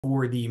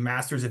For the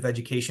Masters of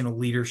Educational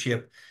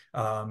Leadership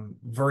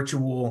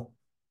virtual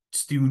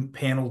student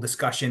panel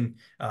discussion.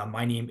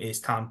 My name is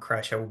Tom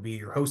Kresh. I will be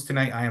your host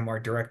tonight. I am our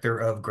Director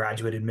of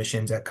Graduate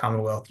Admissions at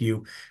Commonwealth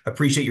U.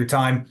 Appreciate your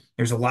time.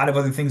 There's a lot of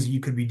other things that you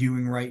could be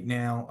doing right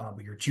now,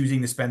 but you're choosing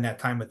to spend that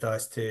time with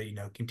us to,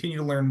 continue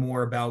to learn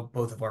more about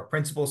both of our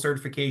principal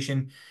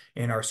certification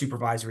and our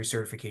supervisory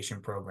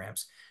certification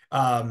programs.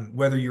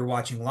 Whether you're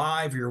watching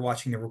live or you're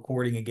watching the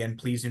recording, again,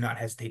 please do not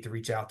hesitate to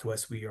reach out to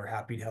us. We are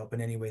happy to help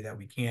in any way that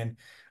we can.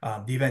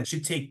 The event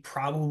should take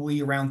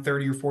probably around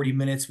 30 or 40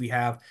 minutes. We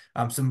have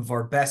some of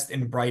our best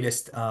and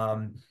brightest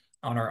on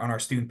our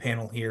student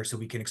panel here, so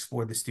we can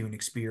explore the student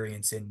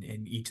experience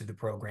in each of the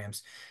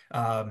programs.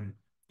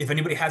 If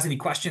anybody has any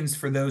questions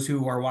for those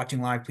who are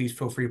watching live, please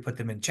feel free to put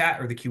them in chat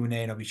or the Q&A,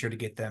 and I'll be sure to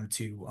get them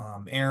to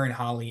Aaron,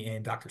 Holly,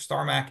 and Dr.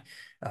 Starmack.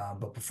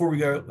 But before we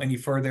go any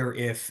further,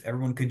 if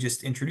everyone could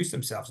just introduce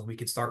themselves, and we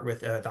could start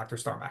with Dr.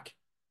 Starmack.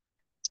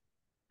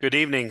 Good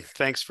evening.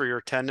 Thanks for your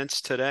attendance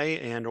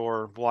today and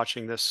or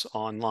watching this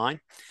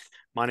online.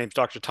 My name is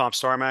Dr. Tom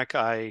Starmack.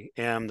 I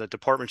am the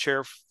department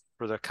chair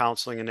for the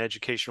Counseling and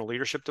Educational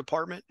Leadership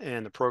Department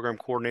and the program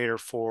coordinator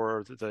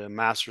for the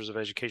Masters of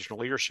Educational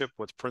Leadership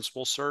with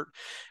Principal Cert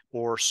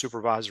or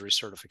Supervisory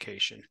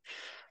Certification.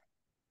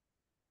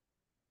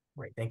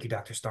 Great. Thank you,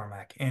 Dr.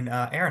 Starmack. And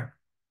Aaron.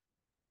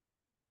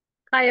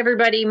 Hi,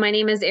 everybody. My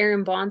name is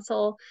Erin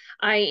Bonsall.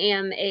 I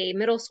am a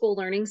middle school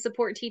learning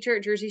support teacher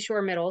at Jersey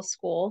Shore Middle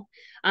School.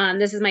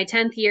 This is my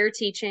 10th year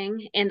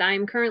teaching, and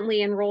I'm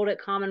currently enrolled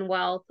at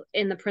Commonwealth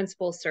in the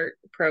Principal Cert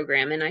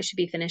program, and I should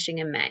be finishing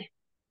in May.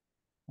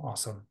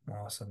 Awesome.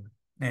 Awesome.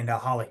 And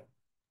Holly.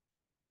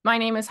 My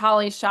name is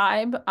Holly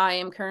Scheib. I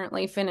am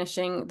currently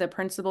finishing the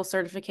principal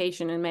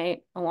certification in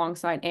May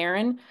alongside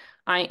Aaron.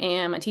 I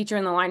am a teacher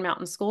in the Line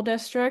Mountain School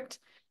District,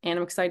 and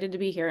I'm excited to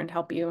be here and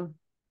help you.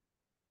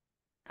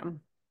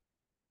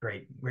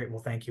 Great. Well,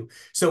 thank you.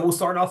 So we'll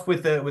start off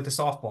with the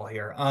softball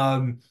here.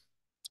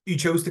 You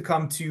chose to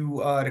come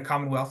to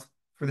Commonwealth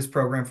for this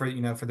program, for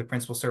the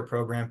Principal Cert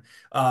program.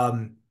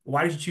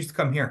 Why did you choose to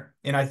come here?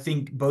 And I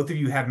think both of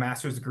you have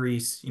master's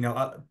degrees,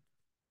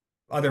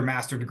 other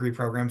master degree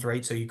programs,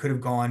 right? So you could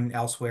have gone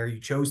elsewhere. You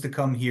chose to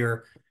come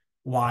here.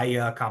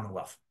 Why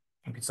Commonwealth?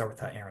 You can start with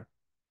that, Aaron.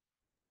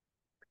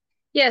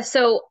 Yeah,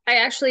 so I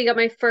actually got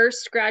my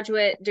first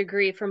graduate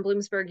degree from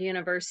Bloomsburg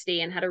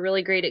University and had a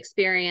really great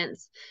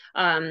experience.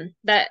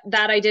 That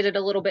I did at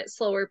a little bit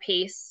slower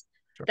pace.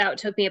 Sure. That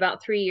took me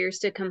about 3 years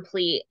to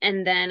complete.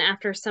 And then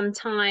after some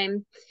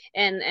time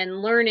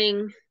and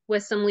learning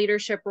with some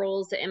leadership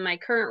roles in my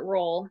current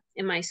role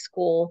in my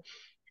school,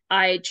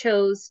 I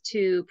chose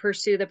to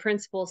pursue the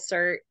Principal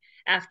Cert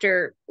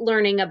after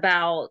learning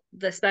about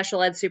the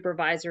special ed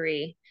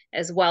supervisory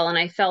as well. And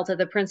I felt that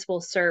the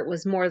Principal Cert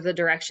was more the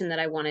direction that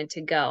I wanted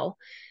to go.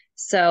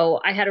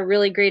 So I had a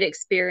really great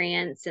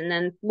experience. And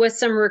then with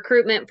some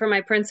recruitment for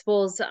my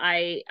principals,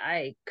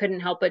 I couldn't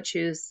help but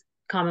choose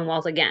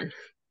Commonwealth again.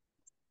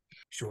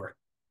 Sure.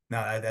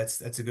 No,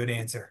 that's a good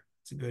answer.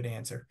 It's a good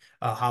answer.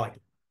 Holly.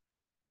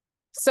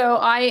 So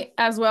I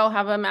as well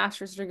have a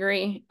master's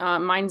degree.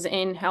 Mine's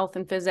in health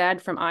and phys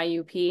ed from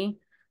IUP.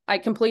 I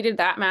completed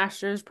that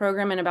master's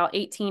program in about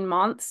 18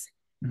 months.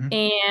 Mm-hmm.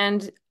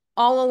 And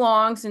all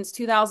along since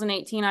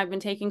 2018, I've been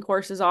taking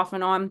courses off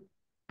and on.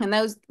 And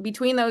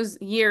between those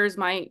years,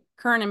 my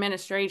current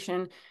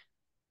administration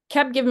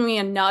kept giving me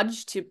a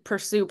nudge to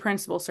pursue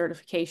principal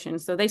certification.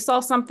 So they saw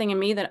something in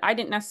me that I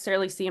didn't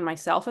necessarily see in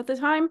myself at the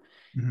time.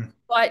 Mm-hmm.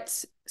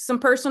 But some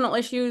personal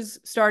issues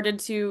started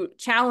to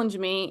challenge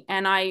me,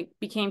 and I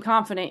became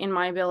confident in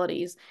my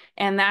abilities.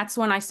 And that's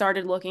when I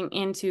started looking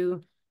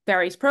into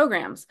various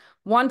programs.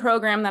 One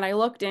program that I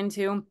looked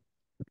into,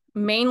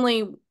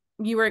 mainly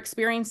you were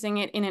experiencing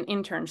it in an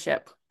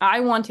internship. I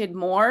wanted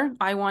more.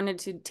 I wanted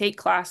to take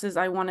classes.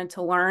 I wanted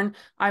to learn.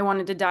 I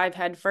wanted to dive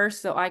head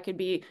first so I could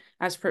be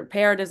as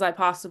prepared as I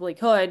possibly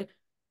could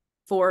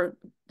for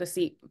the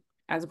seat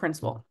as a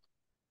principal.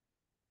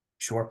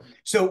 Sure.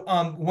 So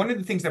one of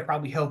the things that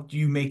probably helped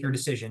you make your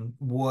decision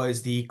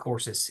was the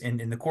courses and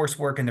the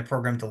coursework and the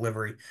program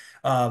delivery.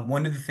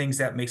 One of the things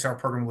that makes our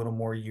program a little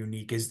more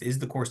unique is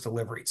the course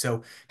delivery.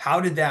 So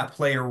how did that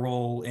play a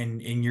role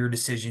in your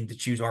decision to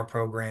choose our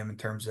program in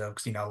terms of,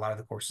 because, a lot of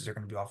the courses are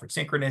going to be offered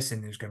synchronous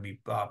and there's going to be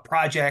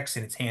projects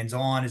and it's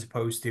hands-on as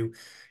opposed to,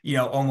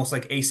 almost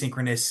like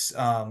asynchronous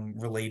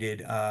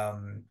related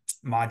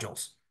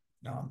modules.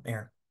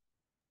 Aaron.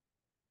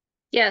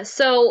 Yeah,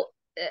 so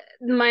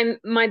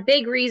my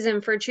big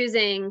reason for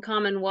choosing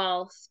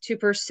Commonwealth to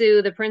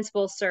pursue the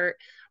Principal Cert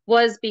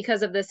was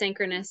because of the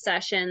synchronous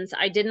sessions.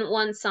 I didn't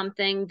want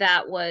something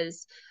that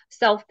was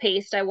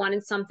self-paced. I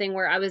wanted something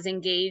where I was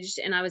engaged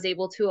and I was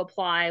able to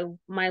apply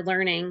my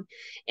learning.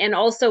 And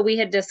also we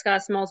had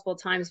discussed multiple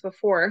times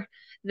before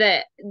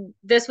that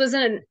this was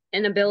an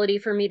ability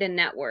for me to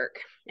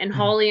network. And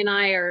Holly and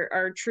I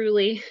are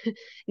truly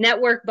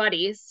network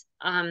buddies.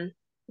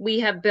 we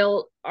have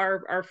built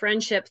our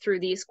friendship through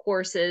these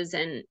courses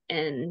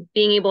and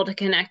being able to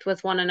connect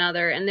with one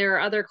another. And there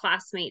are other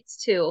classmates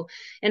too.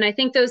 And I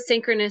think those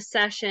synchronous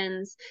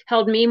sessions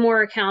held me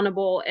more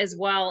accountable, as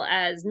well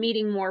as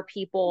meeting more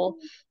people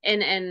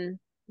and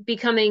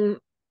becoming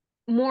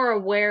more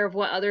aware of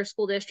what other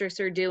school districts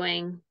are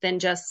doing than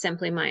just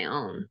simply my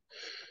own.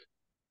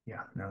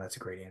 Yeah, no, that's a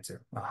great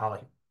answer. Holly.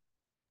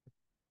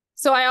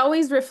 So I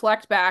always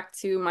reflect back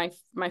to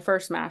my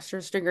first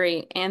master's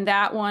degree, and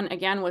that one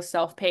again was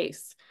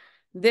self-paced.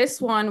 This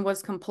one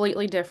was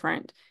completely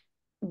different.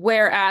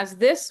 Whereas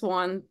this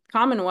one,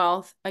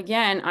 Commonwealth,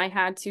 again, I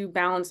had to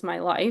balance my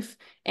life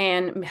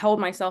and hold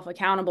myself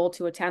accountable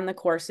to attend the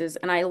courses.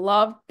 And I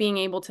love being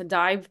able to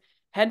dive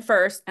head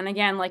first. And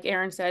again, like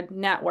Aaron said,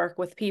 network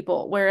with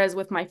people. Whereas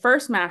with my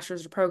first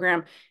master's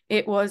program,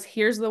 it was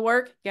here's the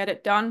work, get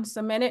it done,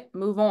 submit it,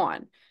 move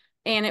on.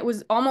 And it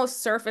was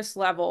almost surface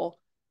level.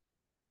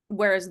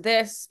 Whereas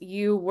this,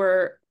 you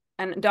were,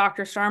 and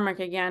Dr. Starmick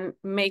again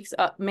makes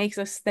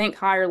us think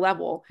higher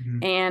level.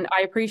 Mm-hmm. And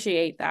I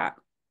appreciate that.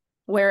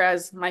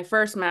 Whereas my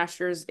first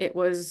master's, it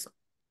was,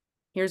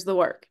 here's the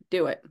work,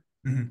 do it.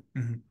 Mm-hmm.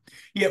 Mm-hmm.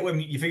 Yeah, well, I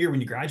mean, you figure when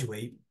you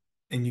graduate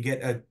and you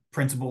get a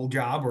principal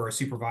job or a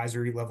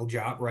supervisory level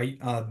job, right?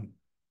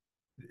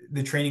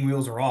 The training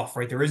wheels are off,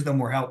 right? There is no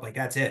more help. Like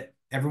that's it.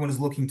 Everyone is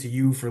looking to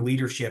you for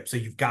leadership, so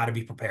you've got to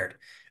be prepared.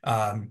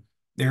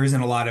 There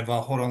isn't a lot of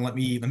hold on, let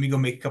me go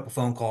make a couple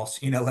phone calls.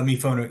 Let me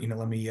phone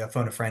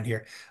phone a friend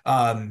here.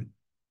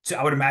 So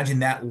I would imagine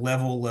that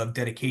level of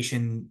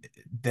dedication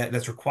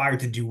that's required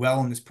to do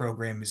well in this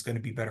program is going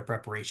to be better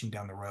preparation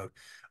down the road.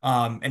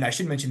 And I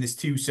should mention this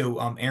too. So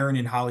Aaron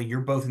and Holly, you're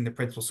both in the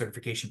principal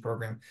certification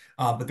program,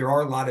 but there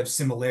are a lot of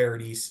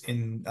similarities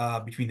in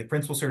between the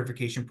principal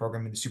certification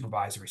program and the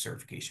supervisory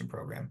certification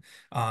program.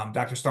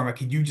 Dr. Starma,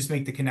 could you just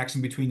make the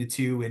connection between the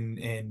two?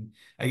 And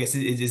I guess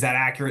is that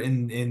accurate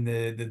in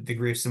the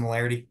degree of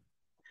similarity?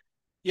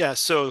 Yeah,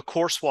 so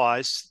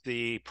course-wise,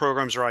 the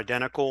programs are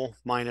identical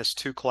minus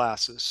 2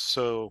 classes.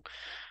 So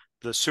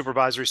the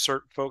supervisory cert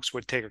folks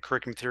would take a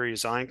curriculum theory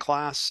design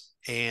class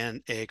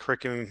and a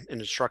curriculum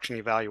and instruction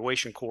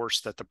evaluation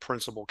course that the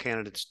principal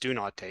candidates do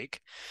not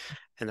take.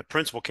 And the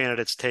principal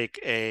candidates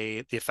take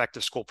the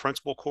effective school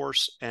principal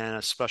course and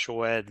a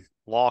special ed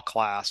law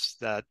class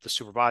that the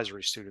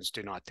supervisory students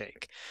do not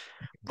take.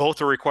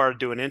 Both are required to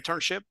do an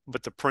internship,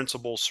 but the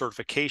principal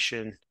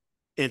certification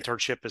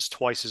internship is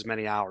twice as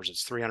many hours.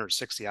 It's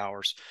 360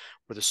 hours,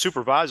 where the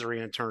supervisory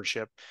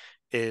internship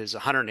is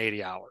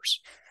 180 hours.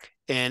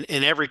 And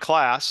in every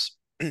class,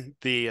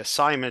 the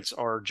assignments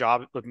are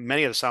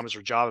many of the assignments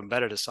are job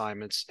embedded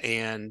assignments,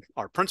 and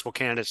our principal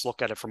candidates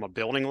look at it from a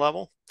building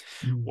level,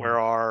 where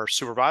our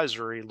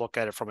supervisory look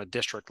at it from a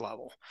district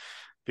level,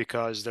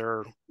 because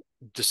their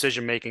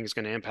decision making is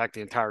going to impact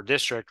the entire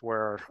district,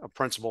 where a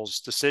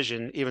principal's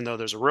decision, even though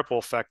there's a ripple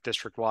effect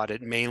district wide,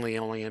 it mainly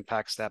only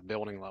impacts that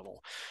building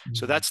level.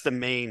 So that's the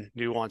main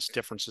nuance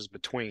differences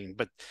between.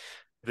 But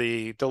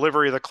the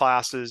delivery of the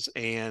classes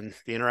and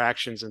the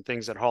interactions and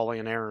things that Holly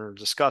and Aaron are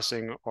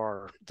discussing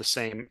are the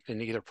same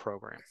in either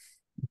program.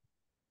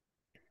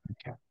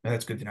 Okay,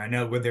 that's good to know. I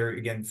know whether,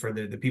 again, for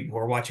the people who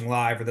are watching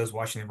live or those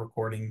watching the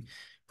recording,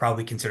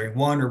 probably considering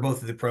one or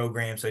both of the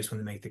programs. So I just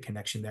want to make the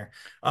connection there.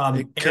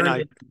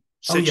 Aaron,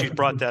 Since you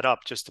brought that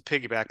up, just to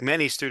piggyback,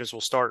 many students will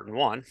start in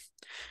one,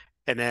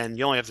 and then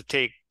you only have to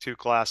take 2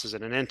 classes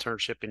and an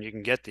internship, and you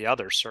can get the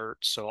other cert.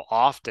 So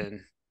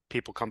often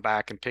people come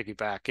back and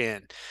piggyback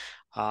in.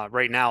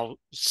 Right now,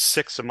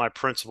 6 of my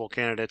principal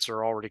candidates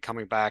are already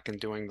coming back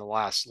and doing the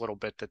last little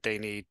bit that they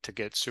need to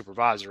get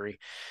supervisory.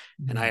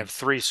 And I have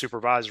 3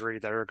 supervisory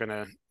that are going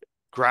to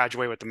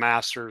graduate with the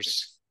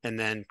master's and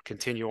then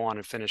continue on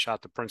and finish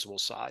out the principal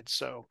side.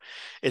 So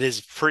it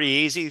is pretty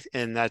easy,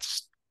 and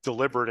that's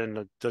deliberate in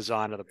the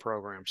design of the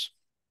programs.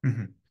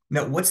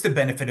 Now, what's the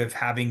benefit of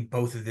having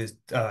both of these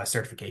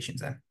certifications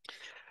then?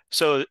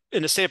 So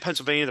in the state of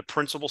Pennsylvania, the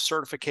principal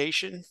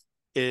certification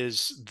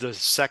is the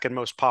second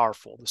most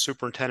powerful. The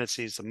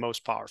superintendency is the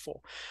most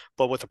powerful.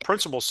 But with a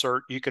principal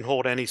cert, you can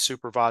hold any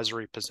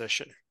supervisory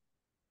position.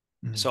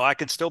 So I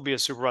could still be a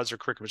supervisor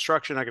of curriculum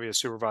instruction. I could be a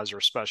supervisor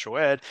of special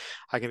ed.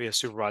 I can be a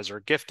supervisor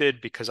of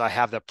gifted because I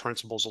have that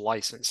principal's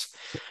license.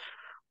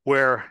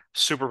 Where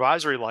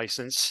supervisory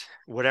license,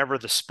 whatever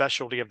the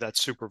specialty of that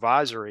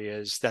supervisory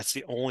is, that's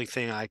the only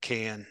thing I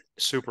can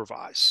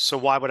supervise. So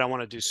why would I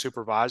want to do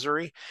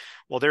supervisory?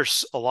 Well,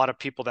 there's a lot of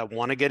people that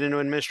want to get into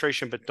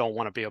administration but don't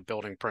want to be a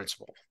building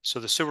principal. So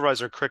the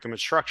supervisor of curriculum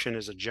instruction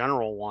is a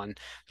general one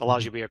that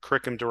allows you to be a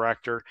curriculum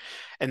director.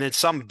 And then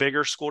some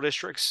bigger school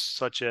districts,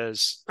 such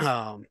as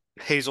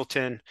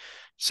Hazleton,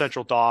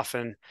 Central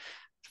Dauphin,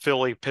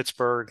 Philly,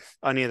 Pittsburgh,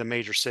 any of the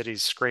major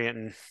cities,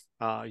 Scranton,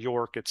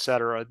 York, et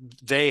cetera,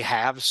 they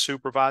have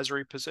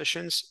supervisory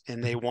positions,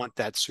 and they want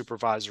that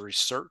supervisory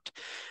cert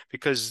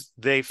because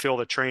they feel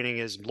the training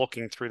is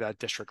looking through that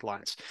district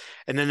lines.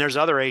 And then there's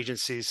other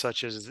agencies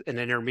such as an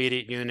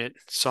intermediate unit,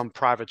 some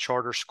private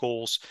charter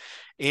schools,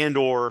 and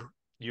or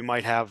you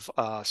might have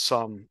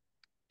some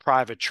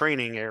private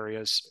training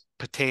areas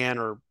Patan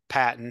or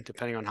Patton,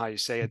 depending on how you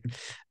say it,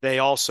 they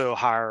also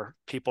hire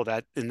people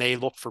and they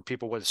look for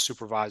people with a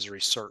supervisory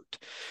cert,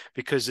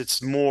 because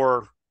it's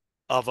more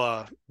of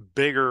a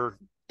bigger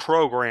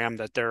program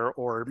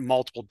or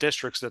multiple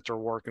districts that they're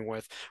working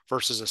with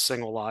versus a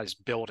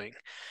singleized building.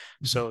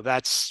 So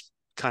that's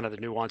kind of the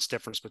nuanced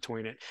difference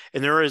between it.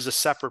 And there is a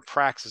separate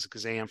praxis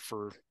exam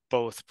for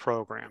both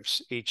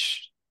programs.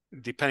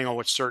 Depending on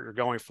which cert you're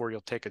going for,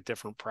 you'll take a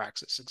different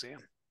praxis exam.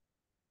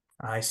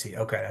 I see.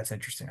 Okay, that's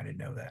interesting. I didn't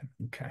know that.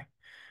 Okay.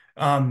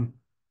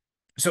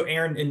 So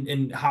Aaron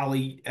and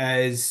Holly,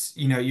 as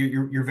you know,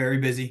 you're very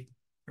busy,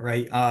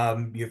 right?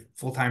 You have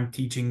full-time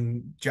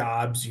teaching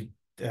jobs.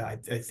 I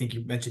think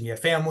you mentioned you have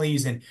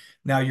families, and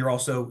now you're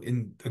also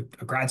in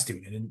a grad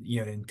student and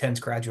an intense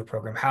graduate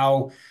program.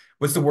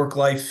 What's the work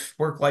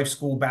life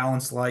school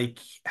balance like?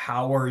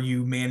 How are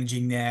you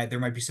managing that? There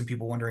might be some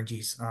people wondering,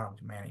 geez, oh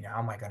man, how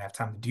am I going to have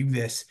time to do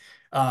this?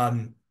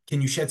 Can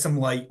you shed some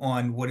light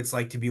on what it's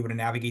like to be able to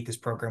navigate this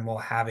program while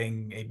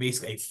having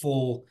basically a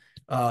full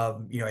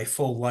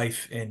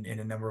life in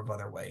a number of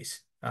other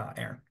ways,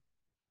 Aaron?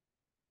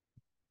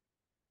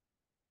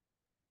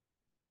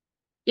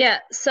 Yeah,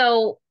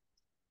 so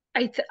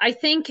I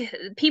think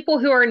people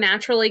who are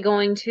naturally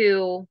going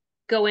to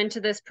go into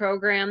this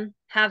program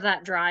have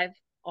that drive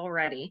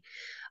already.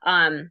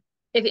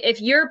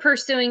 If you're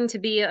pursuing to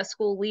be a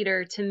school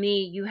leader, to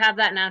me, you have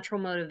that natural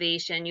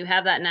motivation. You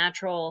have that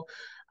natural,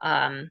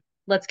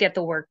 let's get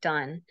the work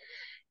done.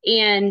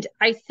 And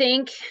I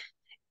think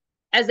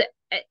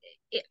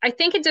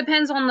it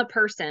depends on the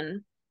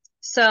person.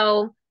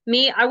 So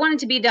me, I wanted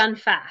to be done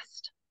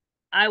fast.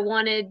 I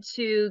wanted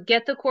to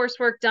get the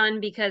coursework done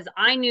because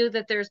I knew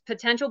that there's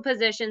potential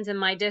positions in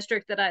my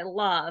district that I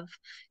love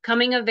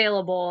coming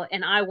available,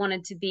 and I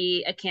wanted to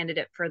be a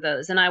candidate for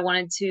those. And I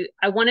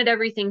wanted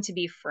everything to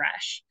be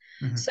fresh.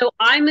 Mm-hmm. So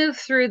I moved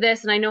through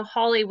this, and I know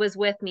Holly was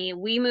with me.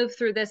 We moved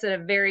through this at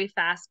a very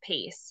fast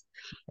pace.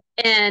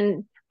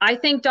 And I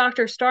think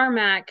Dr.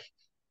 Starmack,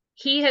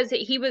 he's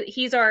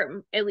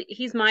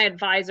my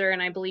advisor,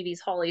 and I believe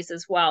he's Holly's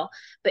as well.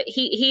 But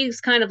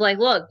he's kind of like,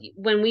 look,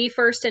 when we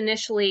first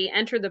initially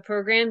entered the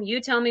program, you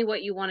tell me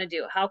what you want to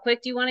do. How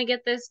quick do you want to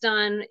get this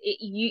done?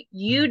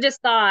 You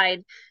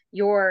decide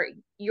your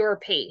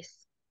pace.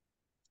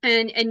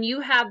 And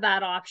you have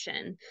that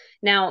option.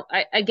 Now,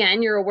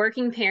 again, you're a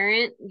working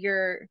parent.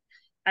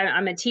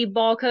 I'm a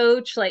T-ball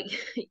coach. Like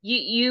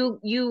you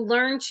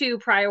learn to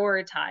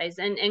prioritize,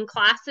 and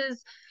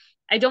classes,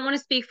 I don't want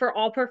to speak for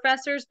all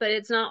professors, but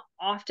it's not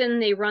often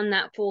they run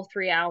that full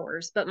 3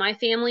 hours. But my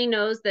family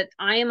knows that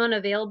I am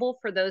unavailable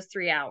for those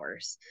 3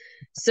 hours.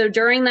 So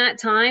during that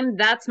time,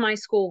 that's my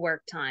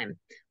schoolwork time,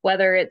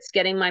 whether it's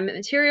getting my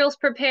materials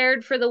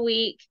prepared for the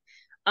week,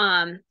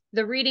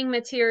 the reading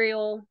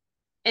material.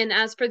 And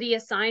as for the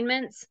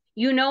assignments,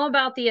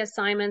 about the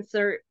assignments,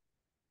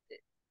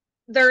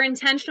 they're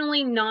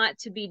intentionally not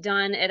to be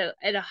done at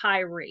a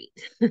high rate.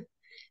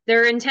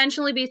 They're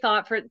intentionally be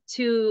thought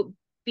to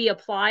be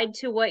applied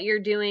to what you're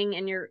doing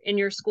in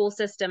your school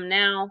system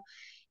now,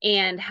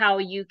 and how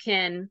you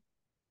can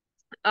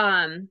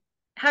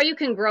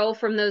grow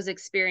from those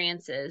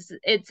experiences.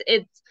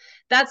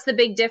 That's the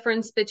big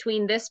difference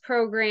between this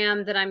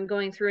program that I'm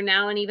going through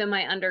now and even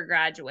my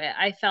undergraduate.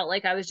 I felt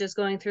like I was just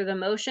going through the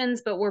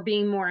motions, but we're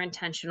being more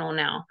intentional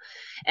now.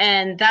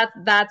 And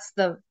that's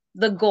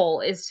the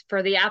goal, is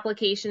for the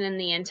application and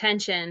the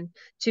intention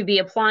to be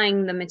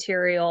applying the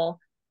material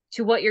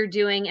to what you're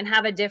doing and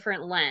have a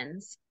different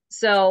lens.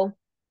 So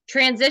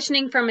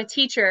transitioning from a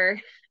teacher,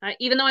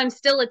 even though I'm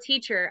still a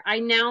teacher, I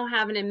now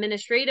have an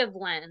administrative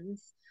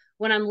lens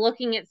when I'm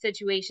looking at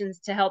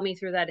situations to help me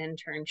through that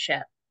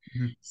internship.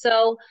 Mm-hmm.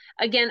 So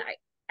again,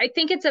 I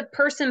think it's a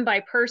person by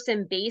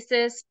person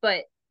basis,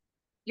 but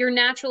you're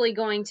naturally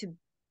going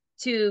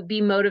to be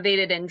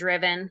motivated and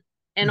driven.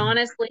 And mm-hmm.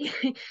 honestly,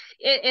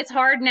 it's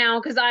hard now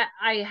because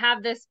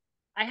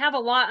I have a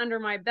lot under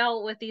my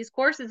belt with these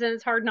courses, and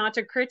it's hard not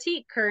to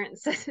critique current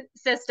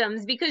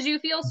systems because you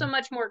feel so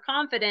much more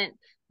confident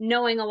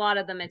knowing a lot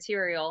of the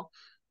material.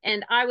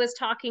 And I was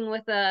talking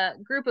with a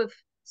group of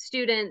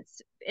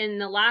students in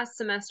the last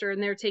semester,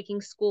 and they're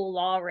taking school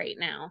law right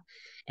now.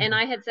 And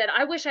I had said,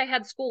 I wish I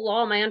had school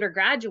law in my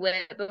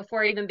undergraduate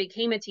before I even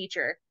became a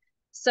teacher.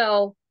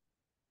 So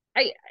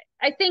I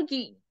think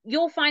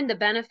you'll find the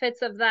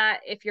benefits of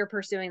that if you're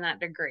pursuing that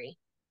degree.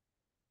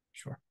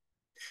 Sure.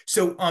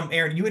 So,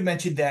 Aaron, you had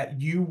mentioned that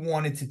you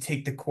wanted to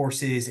take the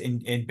courses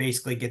and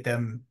basically get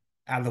them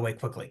out of the way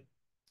quickly.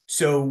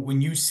 So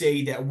when you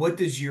say that, what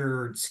does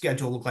your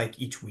schedule look like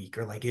each week?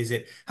 Or like,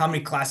 how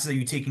many classes are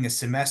you taking a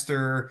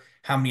semester?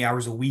 How many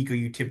hours a week are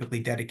you typically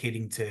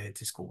dedicating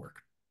to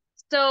schoolwork?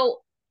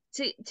 So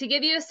to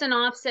give you a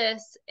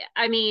synopsis,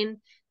 I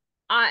mean,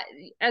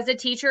 as a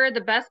teacher,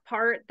 the best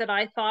part that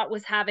I thought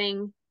was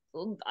having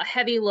a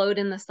heavy load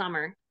in the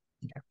summer.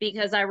 Yeah.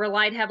 Because I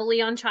relied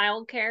heavily on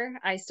childcare.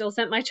 I still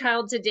sent my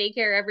child to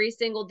daycare every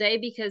single day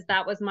because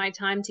that was my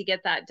time to get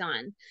that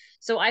done.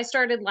 So I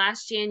started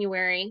last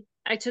January.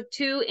 I took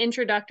 2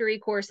 introductory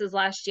courses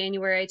last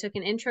January. I took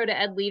an intro to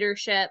ed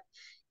leadership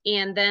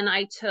And then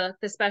I took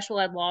the special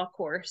ed law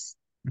course.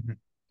 Mm-hmm.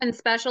 And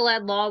special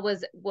ed law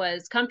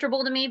was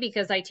comfortable to me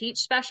because I teach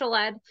special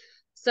ed.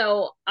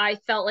 So I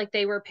felt like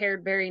they were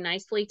paired very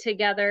nicely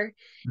together.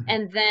 Mm-hmm.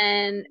 And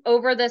then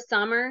over the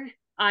summer,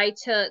 I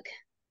took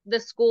the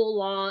school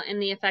law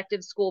and the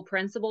effective school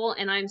principal.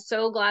 And I'm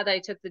so glad that I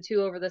took the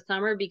two over the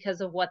summer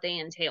because of what they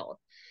entailed.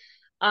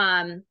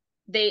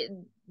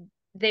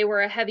 They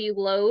were a heavy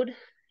load,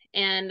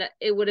 and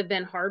it would have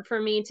been hard for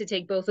me to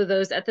take both of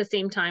those at the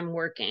same time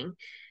working.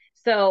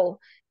 So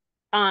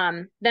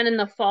then in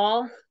the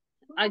fall,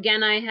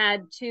 again, I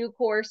had two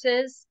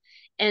courses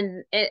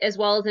and as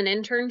well as an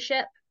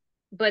internship,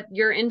 but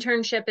your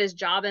internship is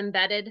job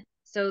embedded.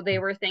 So they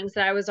were things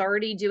that I was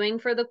already doing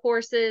for the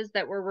courses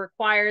that were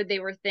required. They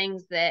were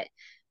things that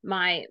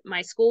my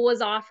school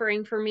was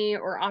offering for me,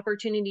 or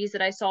opportunities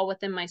that I saw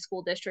within my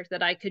school district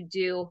that I could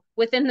do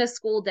within the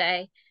school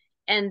day.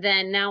 And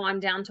then now I'm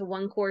down to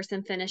one course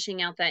and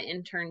finishing out that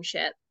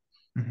internship.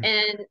 Mm-hmm.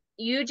 And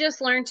you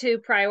just learn to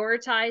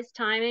prioritize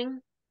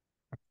timing.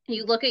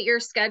 You look at your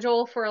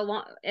schedule for a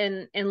long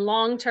in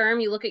long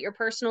term, you look at your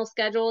personal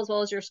schedule as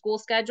well as your school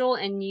schedule,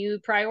 and you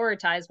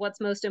prioritize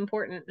what's most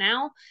important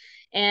now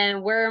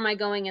and where am I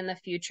going in the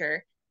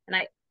future. And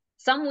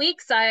some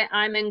weeks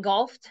I'm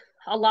engulfed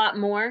a lot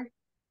more,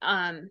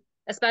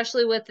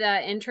 especially with the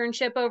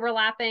internship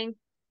overlapping.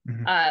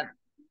 Mm-hmm.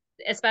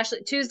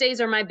 Especially Tuesdays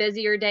are my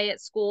busier day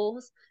at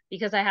schools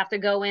because I have to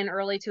go in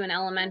early to an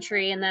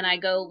elementary, and then I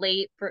go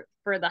late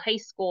for the high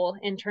school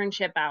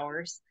internship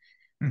hours.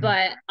 Mm-hmm.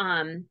 But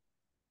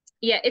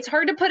yeah, it's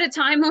hard to put a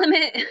time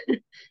limit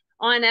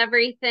on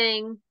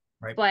everything.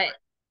 Right. But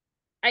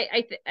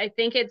I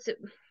think it's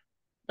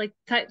like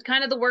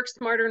kind of the work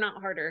smarter,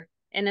 not harder.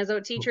 And as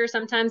a teacher,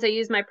 sometimes I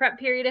use my prep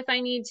period if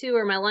I need to,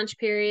 or my lunch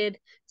period,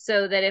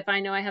 so that if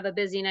I know I have a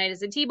busy night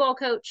as a T-ball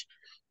coach,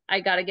 I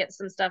got to get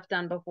some stuff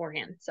done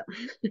beforehand. So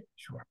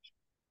Sure.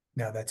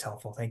 No, that's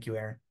helpful. Thank you,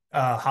 Erin.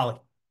 Holly.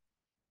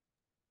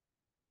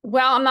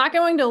 Well, I'm not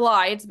going to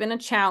lie. It's been a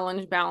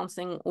challenge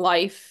balancing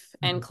life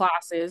and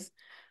classes.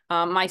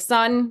 My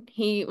son,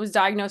 he was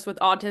diagnosed with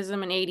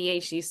autism and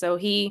ADHD, so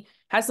he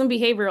has some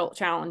behavioral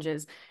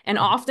challenges. And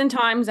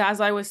oftentimes, as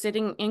I was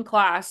sitting in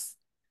class,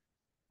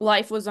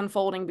 life was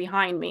unfolding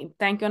behind me.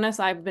 Thank goodness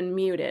I've been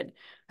muted.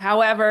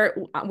 However,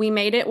 we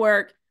made it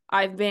work.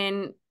 I've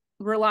been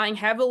relying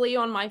heavily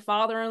on my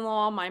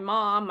father-in-law, my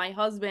mom, my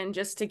husband,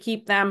 just to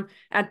keep them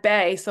at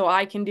bay so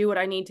I can do what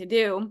I need to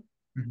do.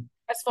 Mm-hmm.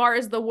 As far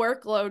as the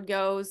workload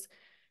goes,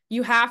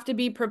 you have to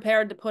be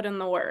prepared to put in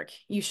the work.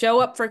 You show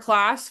up for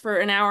class for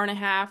an hour and a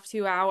half,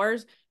 2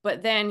 hours,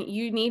 but then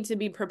you need to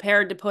be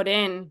prepared to put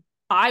in,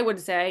 I would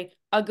say,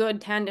 a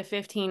good 10 to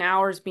 15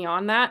 hours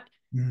beyond that.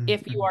 Mm-hmm.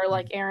 If you are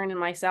like Erin and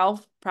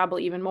myself,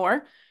 probably even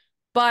more.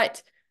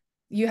 But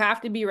you have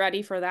to be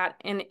ready for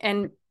that.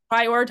 And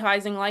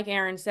prioritizing, like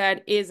Erin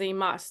said, is a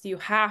must. You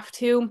have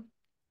to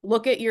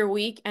look at your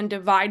week and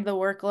divide the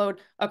workload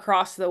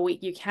across the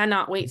week. You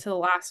cannot wait till the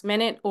last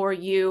minute, or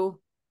you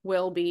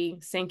will be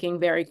sinking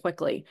very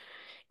quickly.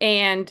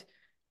 And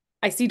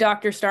I see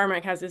Dr.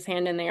 Starmick has his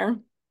hand in there.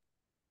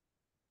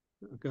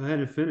 Go ahead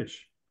and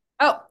finish.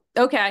 Oh,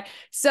 okay.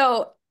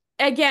 So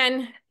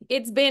again,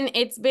 it's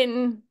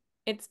been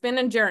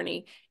a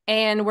journey,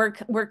 and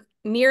we're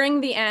nearing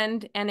the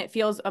end, and it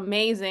feels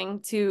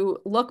amazing to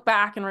look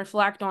back and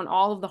reflect on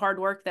all of the hard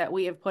work that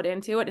we have put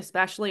into it,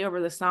 especially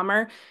over the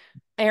summer.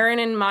 Erin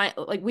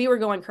and we were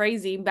going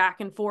crazy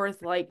back and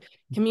forth, like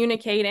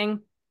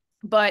communicating,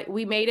 but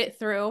we made it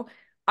through.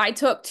 I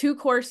took 2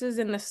 courses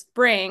in the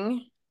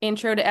spring,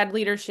 Intro to Ed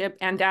Leadership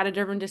and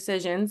Data-Driven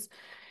Decisions.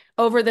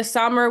 Over the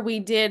summer, we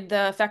did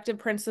the effective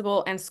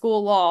principal and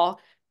school law,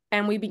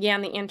 and we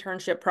began the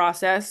internship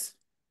process.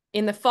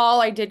 In the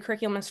fall, I did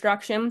curriculum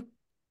instruction.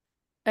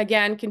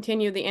 Again,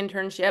 continue the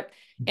internship.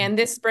 And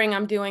this spring,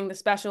 I'm doing the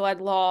special ed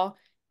law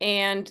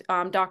and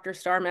Dr.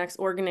 Starmack's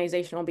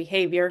organizational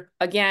behavior,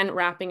 again,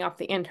 wrapping up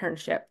the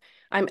internship.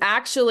 I'm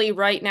actually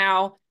right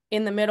now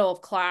in the middle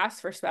of class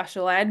for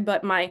special ed,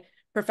 but my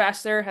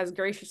professor has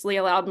graciously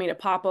allowed me to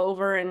pop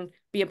over and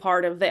be a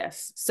part of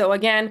this. So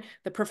again,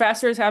 the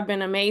professors have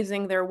been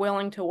amazing. They're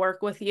willing to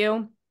work with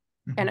you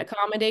and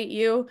accommodate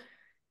you,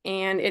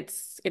 and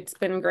it's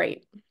been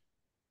great.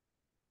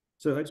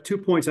 So 2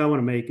 points I want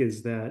to make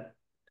is that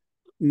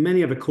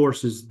many of the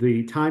courses,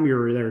 the time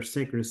you're there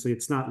synchronously,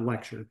 it's not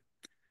lecture.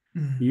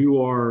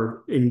 You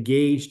are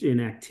engaged in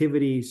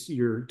activities,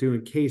 you're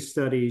doing case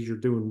studies, you're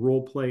doing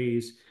role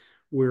plays.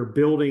 We're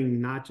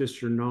building not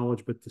just your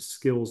knowledge, but the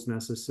skills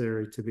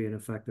necessary to be an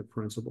effective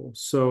principal.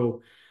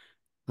 So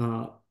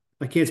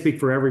I can't speak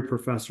for every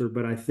professor,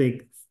 but I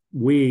think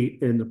we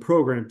in the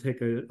program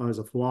take as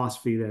a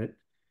philosophy that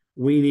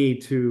we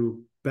need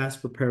to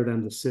best prepare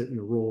them to sit in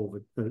the role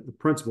of the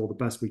principal the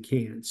best we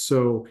can.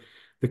 So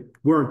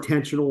we're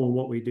intentional in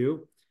what we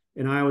do.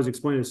 And I always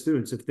explain to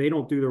students, if they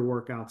don't do their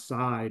work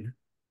outside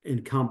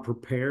and come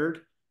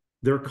prepared,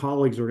 their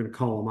colleagues are going to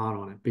call them out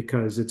on it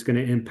because it's going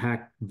to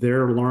impact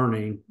their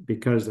learning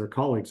because their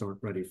colleagues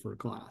aren't ready for a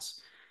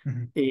class.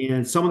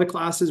 And some of the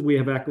classes we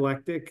have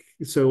eclectic.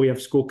 So we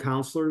have school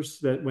counselors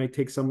that might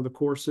take some of the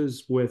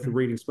courses, with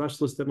reading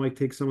specialists that might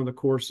take some of the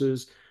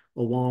courses,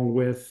 along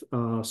with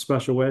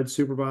special ed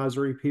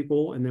supervisory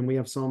people. And then we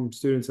have some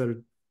students that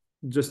are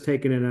just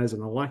taking it as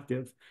an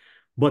elective,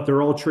 but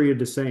they're all treated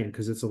the same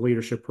because it's a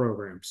leadership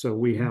program. So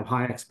we have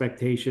high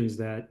expectations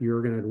that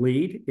you're going to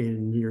lead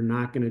and you're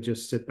not going to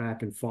just sit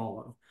back and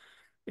follow.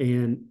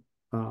 And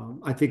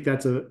I think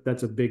that's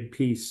a big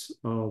piece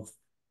of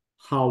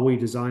how we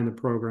design the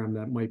program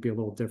that might be a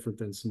little different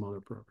than some other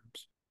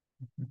programs.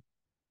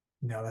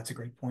 No, that's a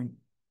great point.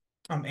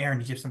 Aaron,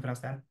 did you have something else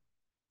to add?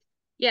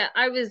 Yeah,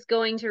 I was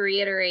going to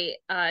reiterate,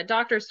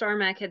 Dr.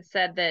 Starmack had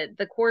said that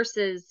the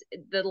courses,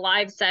 the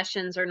live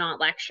sessions are not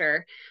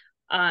lecture.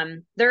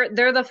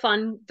 They're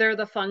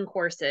the fun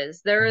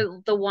courses. They're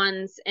the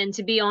ones, and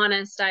to be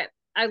honest,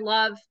 I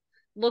love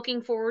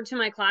looking forward to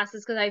my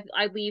classes because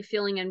I leave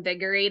feeling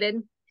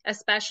invigorated,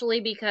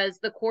 especially because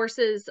the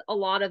courses, a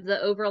lot of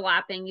the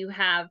overlapping, you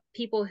have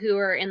people who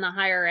are in the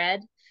higher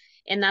ed,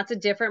 and that's a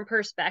different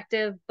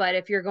perspective. But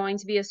if you're going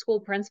to be a school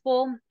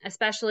principal,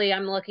 especially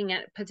I'm looking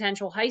at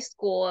potential high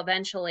school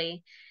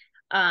eventually,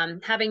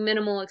 having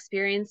minimal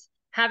experience,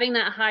 having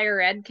that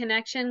higher ed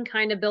connection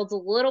kind of builds a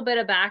little bit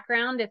of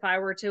background if I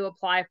were to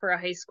apply for a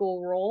high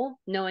school role,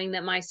 knowing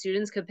that my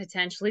students could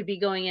potentially be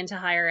going into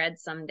higher ed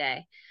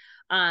someday.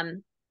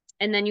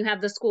 And then you have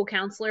the school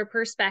counselor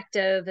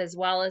perspective, as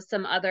well as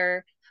some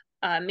other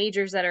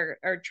majors that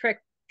are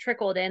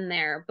trickled in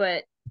there.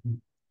 But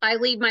I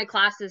leave my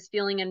classes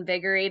feeling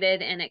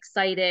invigorated and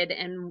excited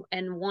and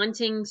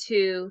wanting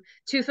to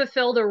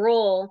fulfill the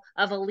role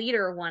of a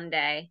leader one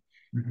day.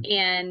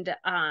 And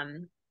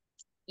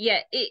yeah,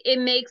 it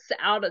makes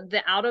out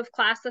of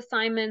class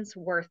assignments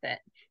worth it,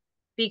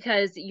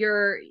 because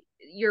you're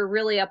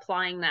really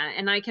applying that.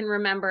 And I can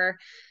remember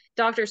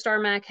Dr.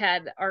 Starmack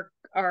had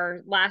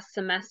our last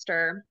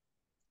semester,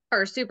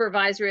 our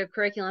supervisory of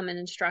curriculum and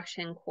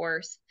instruction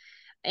course,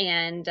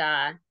 and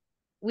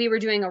we were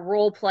doing a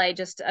role play,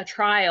 just a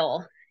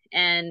trial,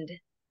 and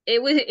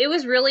it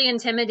was really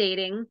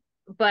intimidating,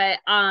 but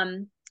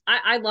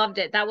I loved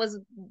it. That was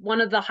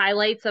one of the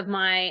highlights of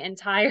my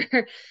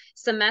entire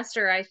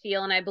semester, I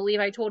feel. And I believe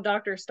I told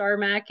Dr.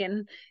 Starmack,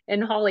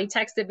 and Holly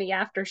texted me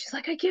after. She's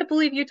like, I can't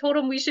believe you told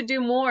him we should do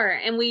more.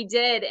 And we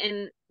did.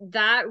 And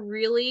that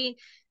really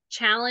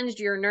challenged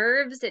your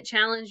nerves. It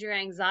challenged your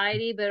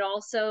anxiety, but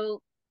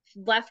also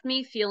left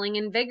me feeling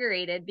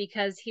invigorated,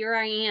 because here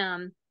I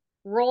am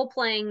role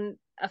playing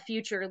a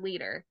future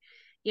leader,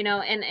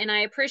 and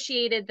I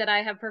appreciated that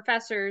I have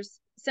professors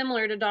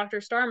similar to Dr.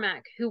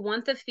 Starmack who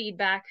want the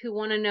feedback, who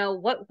want to know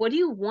what do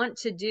you want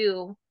to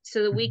do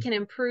so that we can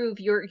improve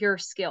your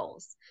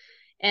skills.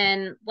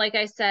 And like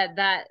I said,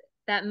 that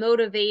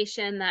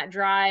motivation, that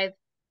drive,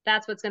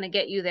 that's what's going to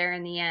get you there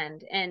in the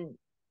end. And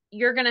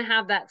you're going to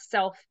have that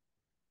self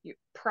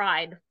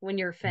pride when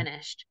you're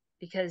finished,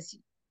 because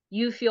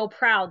you feel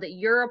proud that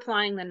you're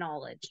applying the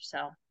knowledge.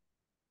 So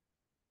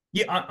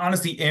yeah,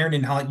 honestly, Aaron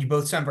and Holly, you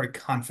both sound very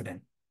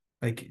confident.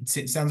 Like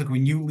it sounds like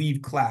when you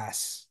leave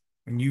class,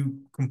 when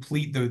you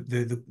complete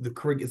the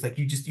curriculum, it's like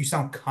you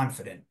sound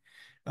confident,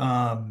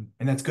 and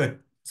that's good.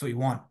 That's what you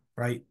want,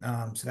 right?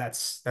 So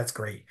that's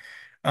great.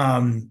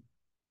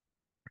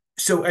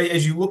 So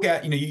as you look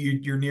at,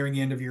 you're nearing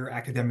the end of your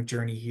academic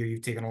journey here.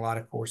 You've taken a lot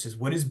of courses.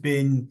 What has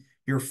been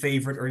your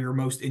favorite or your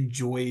most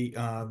enjoyable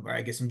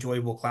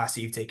class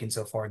that you've taken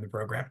so far in the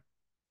program,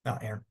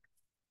 Aaron?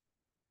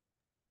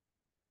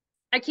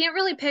 I can't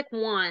really pick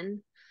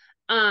one.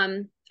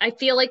 I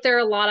feel like there are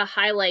a lot of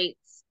highlights.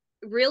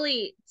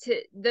 Really, to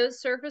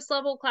those surface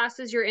level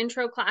classes, your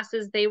intro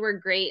classes, they were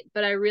great,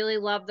 but I really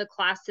love the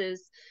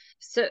classes.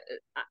 So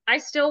I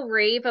still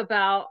rave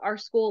about our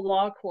school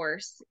law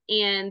course,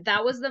 and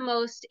that was the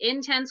most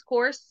intense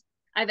course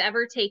I've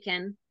ever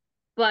taken,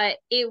 but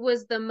it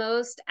was the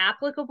most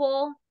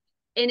applicable,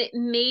 and it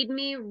made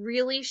me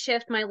really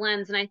shift my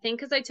lens. And I think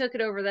because I took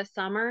it over the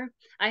summer,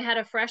 I had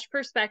a fresh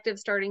perspective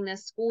starting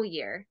this school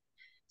year.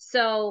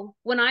 So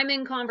when I'm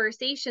in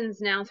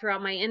conversations now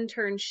throughout my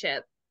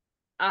internship,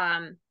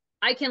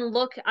 I can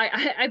look,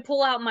 I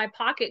pull out my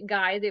pocket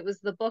guide. It was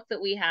the book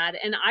that we had,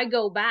 and I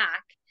go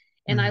back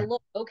and I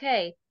look,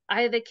 okay,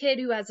 I have a kid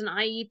who has an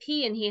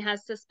IEP and he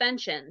has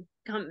suspension.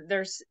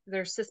 There's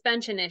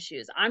suspension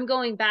issues. I'm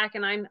going back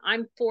and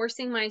I'm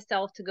forcing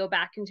myself to go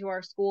back into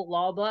our school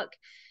law book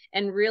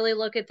and really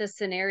look at the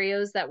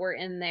scenarios that were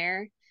in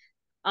there.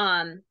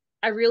 I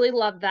really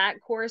love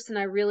that course, and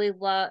I really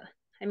love,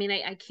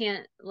 I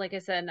can't, like I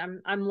said,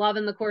 I'm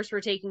loving the course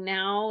we're taking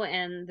now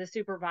and the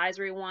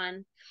supervisory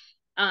one.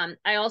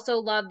 I also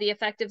love the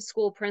effective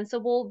school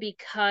principal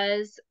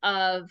because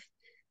of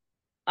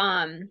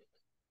Dr.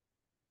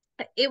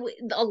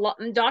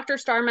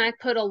 Starmack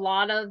put a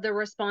lot of the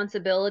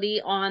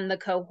responsibility on the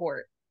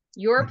cohort.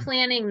 You're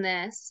planning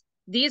this.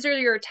 These are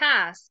your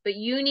tasks, but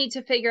you need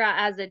to figure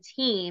out as a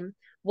team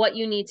what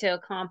you need to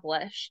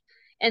accomplish.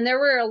 And there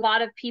were a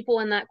lot of people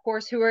in that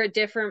course who were at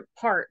different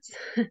parts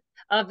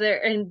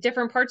in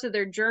different parts of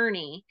their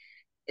journey.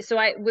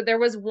 there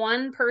was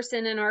one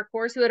person in our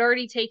course who had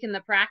already taken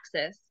the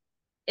praxis.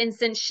 And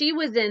since she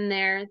was in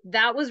there,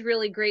 that was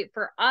really great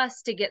for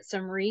us to get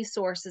some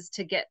resources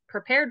to get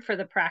prepared for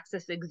the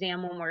praxis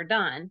exam when we're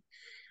done.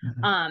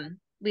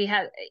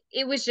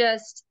 It was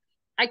just,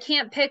 I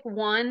can't pick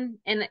one.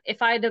 And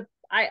if I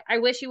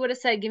wish you would have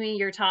said, give me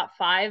your top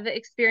 5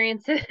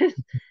 experiences,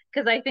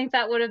 because I think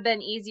that would have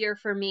been easier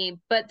for me.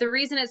 But the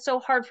reason it's so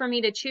hard for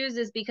me to choose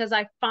is because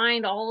I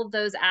find all of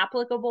those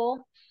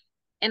applicable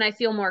and I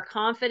feel more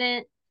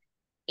confident,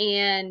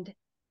 and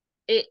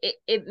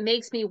it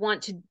makes me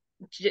want to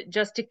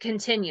just to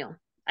continue.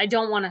 I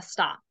don't want to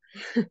stop.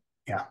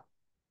 Yeah.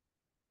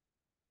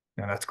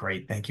 No, that's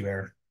great. Thank you,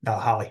 Erin.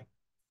 Holly.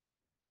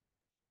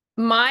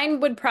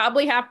 Mine would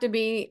probably have to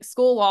be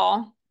school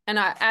law. And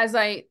as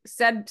I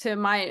said to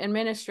my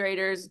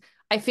administrators,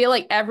 I feel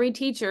like every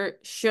teacher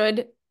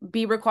should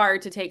be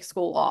required to take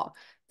school law.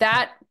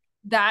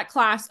 That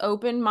class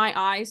opened my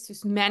eyes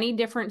to many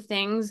different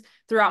things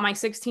throughout my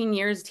 16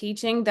 years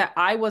teaching that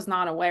I was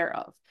not aware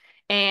of.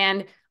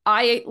 And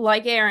I,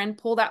 like Erin,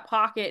 pull that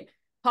pocket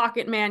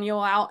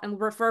manual out and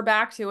refer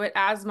back to it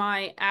as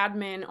my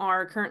admin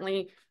are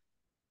currently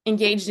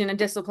engaged in a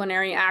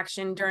disciplinary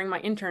action during my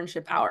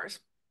internship hours.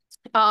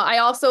 I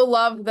also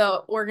love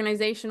the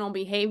organizational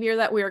behavior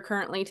that we are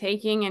currently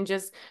taking and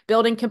just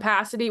building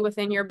capacity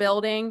within your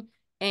building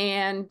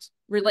and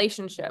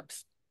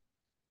relationships.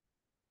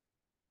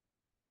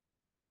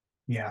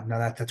 Yeah, no,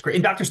 that's great.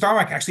 And Dr.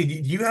 Starmack, actually,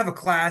 do you have a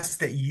class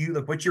that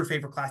what's your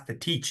favorite class to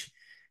teach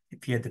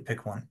if you had to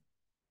pick one?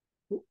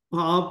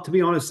 To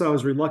be honest, I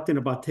was reluctant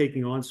about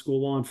taking on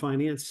school law and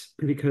finance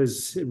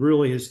because it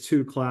really is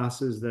 2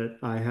 classes that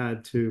I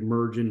had to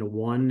merge into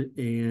one.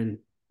 And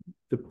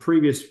the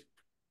previous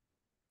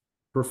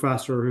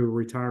professor, who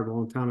retired a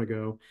long time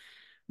ago,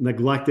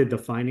 neglected the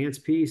finance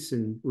piece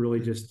and really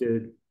just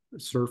did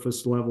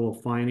surface level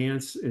of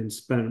finance and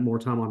spent more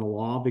time on the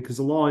law, because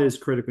the law is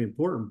critically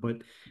important. But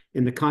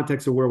in the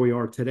context of where we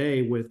are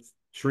today with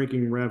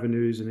shrinking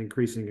revenues and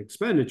increasing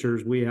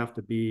expenditures, we have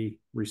to be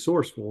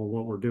resourceful in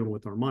what we're doing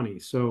with our money.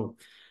 So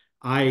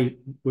I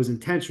was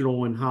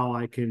intentional in how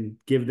I can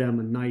give them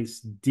a nice,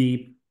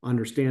 deep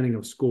understanding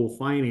of school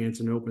finance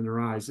and open their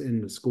eyes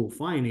into school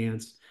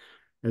finance,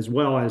 as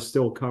well as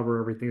still cover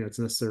everything that's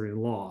necessary in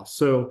law.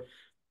 So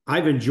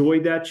I've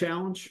enjoyed that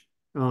challenge,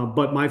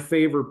 but my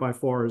favorite by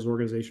far is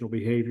organizational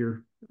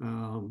behavior.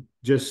 I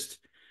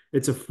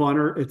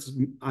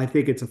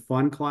think it's a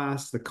fun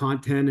class. The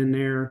content in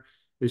there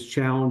is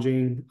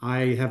challenging.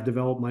 I have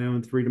developed my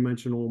own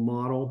 3-dimensional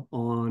model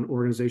on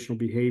organizational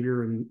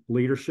behavior and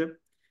leadership,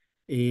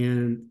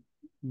 and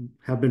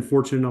have been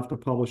fortunate enough to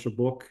publish a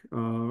book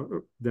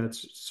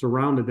that's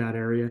surrounded that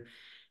area.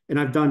 And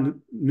I've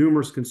done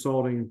numerous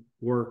consulting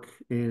work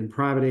in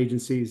private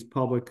agencies,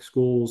 public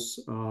schools,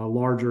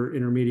 larger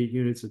intermediate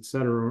units, et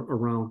cetera,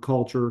 around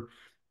culture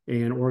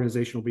and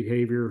organizational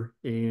behavior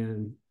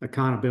and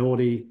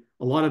accountability.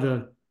 A lot of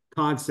the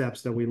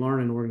concepts that we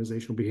learn in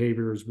organizational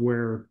behavior is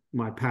where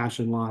my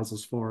passion lies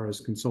as far as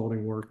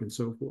consulting work and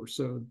so forth.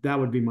 So that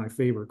would be my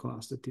favorite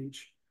class to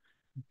teach.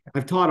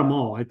 I've taught them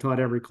all. I taught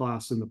every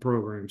class in the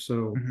program.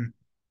 So,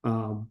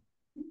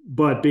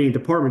 but being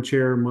department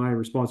chair, my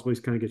responsibilities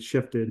kind of get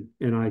shifted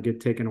and I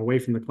get taken away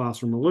from the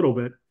classroom a little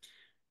bit.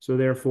 So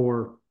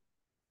therefore,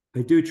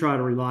 I do try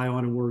to rely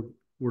on, and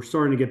we're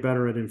starting to get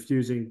better at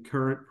infusing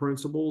current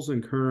principals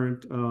and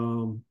current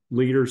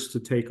leaders to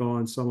take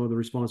on some of the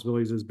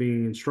responsibilities as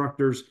being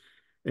instructors,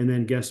 and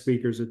then guest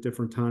speakers at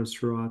different times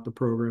throughout the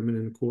program and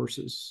in the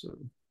courses. So.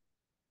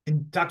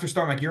 And Dr.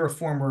 Starmack, you're a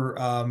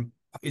former,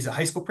 is a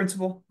high school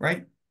principal,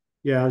 right?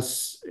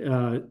 Yes.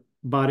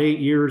 About 8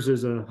 years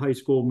as a high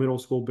school, middle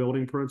school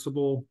building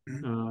principal.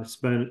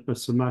 Spent a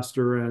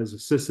semester as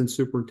assistant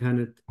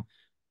superintendent.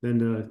 Then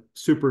the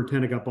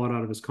superintendent got bought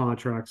out of his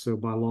contract. So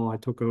by law, I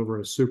took over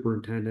as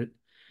superintendent.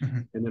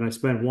 And then I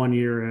spent 1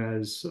 year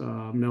as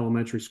an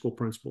elementary school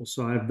principal.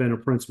 So I've been a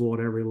principal at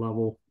every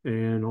level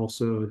and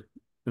also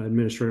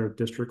administrative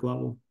district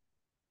level.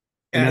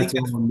 And that's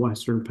in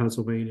Western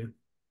Pennsylvania.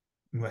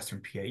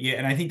 Western PA. Yeah.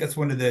 And I think that's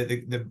one of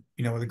the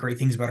great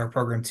things about our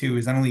program too,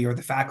 is not only are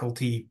the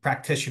faculty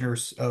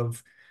practitioners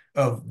of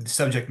the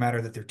subject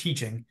matter that they're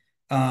teaching,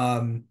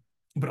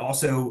 but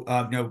also,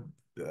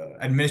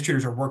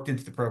 administrators are worked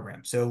into the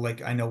program. So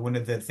like, I know one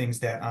of the things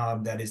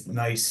that is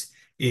nice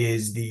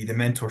is the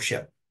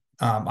mentorship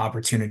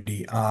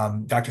opportunity.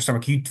 Dr. Summer,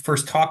 can you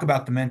first talk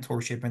about the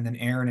mentorship, and then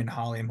Erin and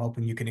Holly, I'm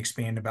hoping you can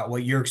expand about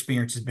what your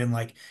experience has been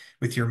like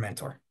with your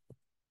mentor.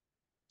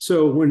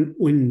 So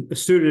when a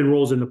student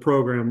enrolls in the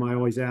program, I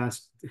always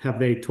ask, have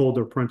they told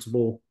their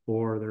principal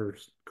or their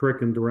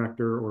curriculum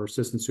director or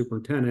assistant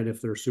superintendent, if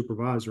they're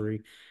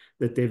supervisory,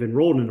 that they've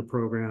enrolled in the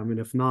program? And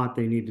if not,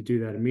 they need to do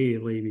that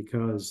immediately,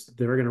 because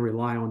they're going to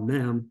rely on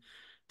them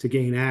to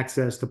gain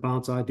access to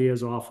bounce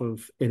ideas off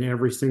of in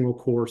every single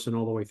course and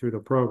all the way through the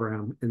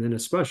program. And then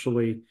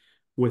especially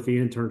with the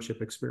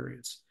internship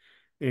experience.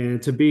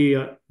 And to be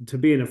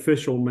an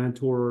official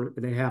mentor,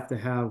 they have to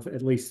have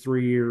at least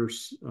 3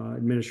 years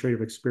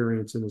administrative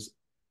experience in this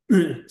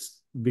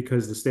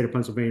because the state of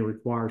Pennsylvania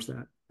requires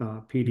that.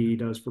 PDE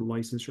does for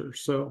licensure.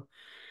 So,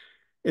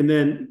 and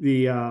then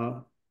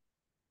the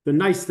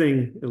nice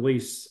thing, at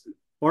least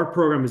our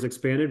program has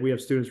expanded. We have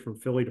students from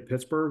Philly to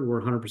Pittsburgh.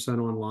 We're 100%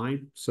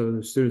 online. So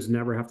the students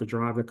never have to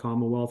drive to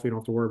Commonwealth. You don't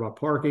have to worry about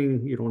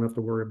parking. You don't have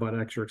to worry about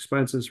extra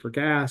expenses for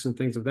gas and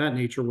things of that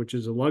nature, which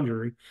is a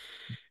luxury.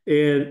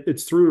 And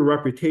it's through a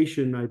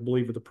reputation, I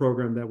believe, of the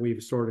program that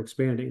we've started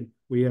expanding.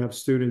 We have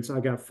students, I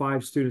got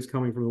 5 students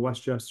coming from the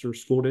Westchester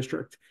School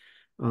District.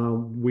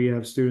 We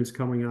have students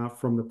coming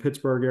out from the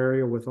Pittsburgh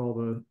area with all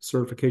the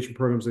certification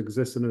programs that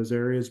exist in those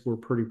areas. We're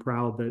pretty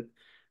proud that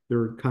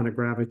they're kind of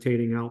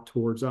gravitating out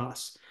towards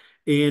us.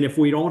 And if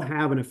we don't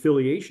have an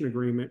affiliation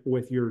agreement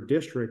with your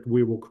district,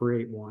 we will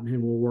create one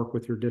and we'll work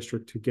with your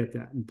district to get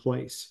that in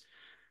place.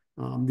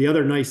 The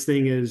other nice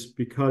thing is,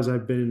 because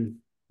I've been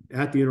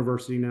at the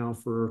university now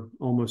for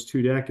almost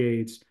 2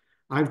 decades,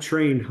 I've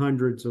trained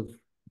hundreds of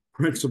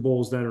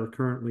principals that are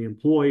currently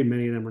employed.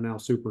 Many of them are now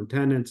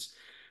superintendents.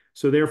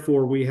 So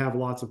therefore, we have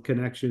lots of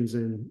connections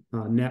and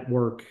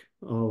network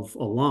of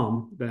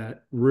alum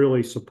that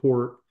really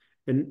support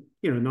and,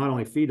 not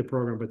only feed the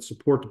program, but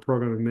support the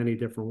program in many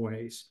different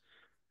ways.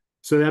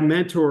 So that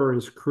mentor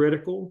is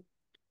critical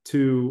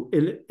to,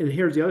 and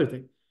here's the other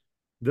thing.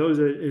 Those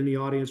that in the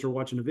audience are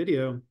watching the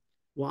video,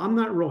 well, I'm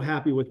not real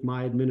happy with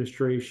my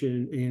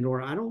administration,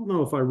 or I don't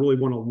know if I really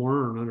want to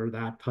learn under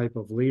that type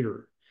of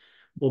leader.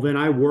 Well, then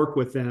I work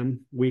with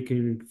them. We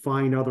can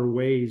find other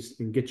ways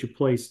and get you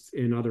placed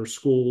in other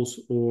schools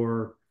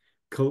or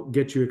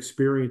get you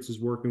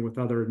experiences working with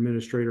other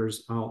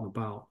administrators out and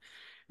about.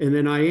 And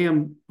then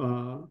I'm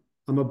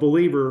a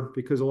believer,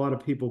 because a lot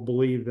of people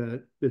believe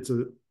that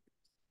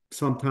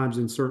sometimes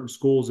in certain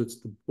schools,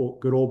 it's the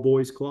good old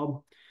boys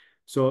club.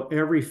 So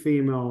every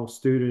female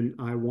student,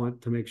 I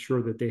want to make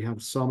sure that they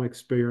have some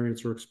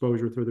experience or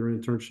exposure through their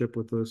internship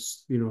with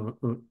this,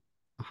 a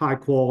high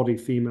quality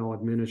female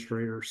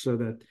administrator, so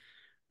that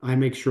I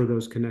make sure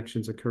those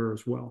connections occur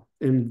as well,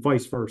 and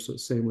vice versa.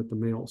 Same with the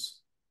males.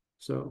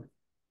 So,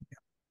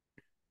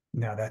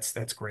 no,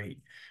 that's great.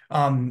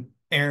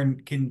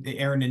 Aaron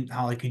and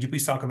Holly, could you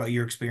please talk about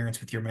your experience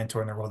with your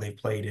mentor and the role they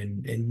played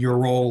in your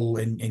role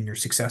and your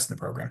success in the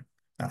program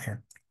out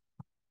here?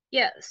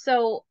 Yeah,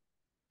 so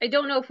I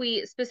don't know if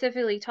we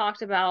specifically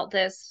talked about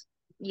this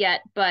yet,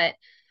 but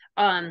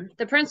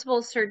the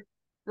principal cert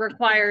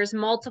requires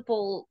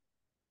multiple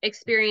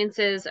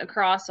experiences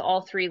across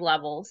all 3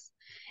 levels.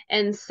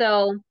 And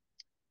so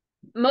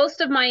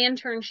most of my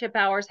internship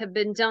hours have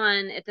been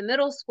done at the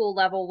middle school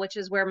level, which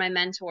is where my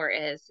mentor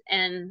is.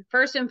 And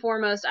first and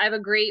foremost, I have a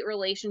great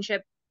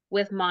relationship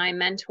with my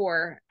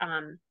mentor.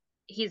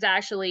 He's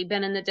actually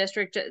been in the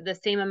district the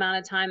same amount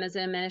of time as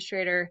an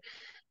administrator.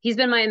 He's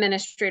been my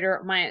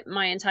administrator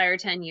my entire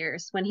 10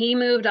 years. When he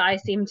moved, I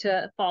seem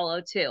to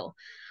follow too.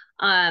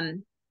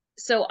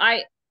 So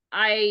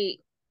I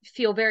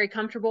feel very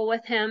comfortable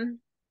with him.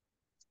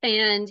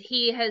 And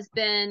he has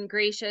been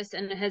gracious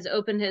and has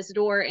opened his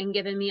door and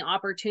given me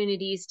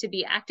opportunities to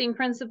be acting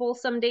principal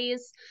some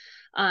days.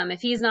 If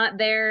he's not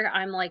there,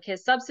 I'm like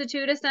his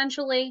substitute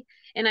essentially.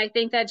 And I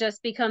think that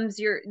just becomes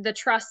the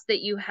trust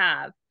that you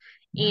have.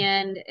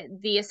 Yeah. And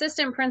the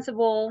assistant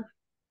principal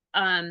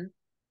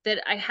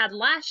that I had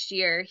last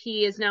year,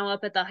 he is now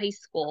up at the high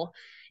school.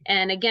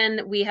 And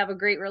again, we have a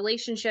great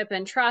relationship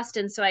and trust.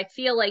 And so I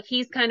feel like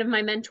he's kind of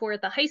my mentor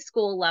at the high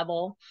school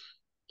level.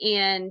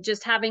 And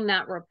just having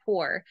that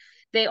rapport,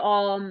 they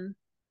all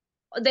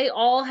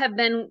have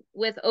been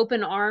with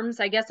open arms.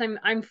 I guess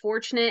I'm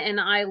fortunate, and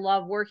I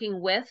love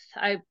working with.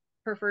 I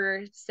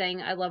prefer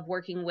saying I love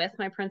working with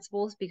my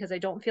principals, because I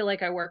don't feel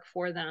like I work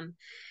for them.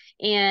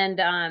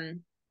 And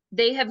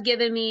they have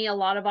given me a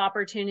lot of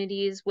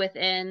opportunities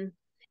within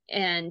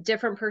and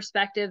different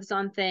perspectives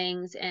on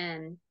things,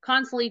 and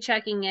constantly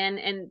checking in.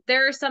 And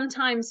there are some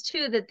times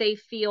too that they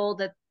feel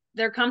that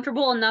they're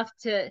comfortable enough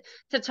to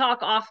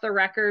talk off the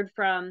record,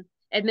 from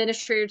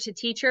administrator to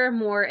teacher,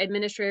 more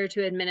administrator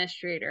to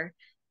administrator,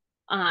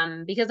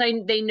 because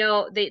they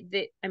know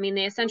they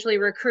essentially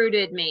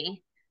recruited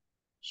me.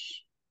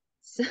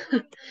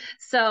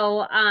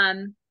 So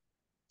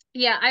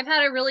yeah, I've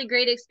had a really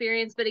great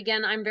experience, but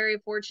again, I'm very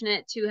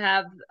fortunate to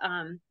have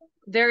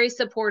very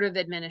supportive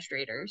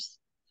administrators.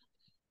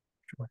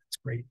 Sure, that's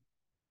great.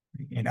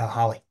 And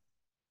Holly.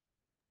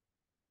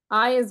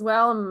 I as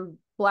well am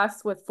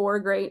blessed with 4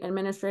 great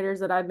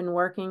administrators that I've been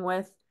working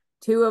with.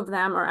 2 of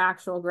them are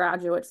actual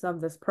graduates of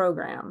this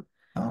program.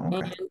 Oh, okay.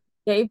 And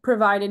they've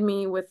provided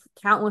me with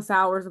countless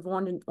hours of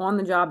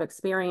on-the-job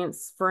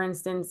experience. For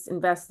instance,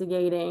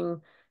 investigating,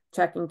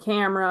 checking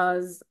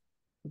cameras,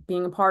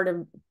 being a part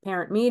of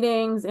parent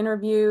meetings,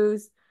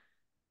 interviews.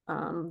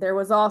 There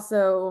was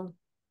also,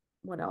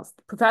 what else?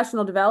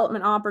 Professional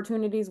development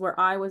opportunities where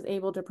I was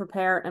able to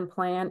prepare and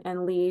plan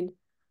and lead.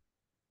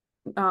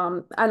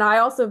 And I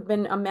also have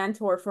been a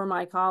mentor for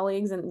my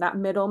colleagues, and that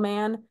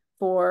middleman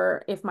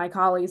for if my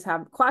colleagues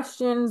have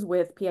questions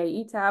with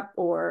PAETAP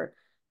or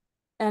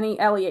any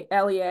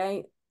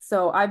LEA.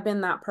 So I've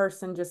been that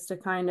person just to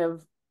kind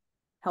of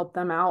help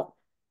them out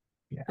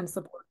and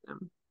support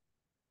them.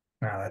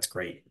 Wow, that's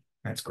great.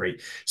 That's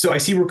great. So I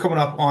see we're coming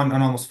up on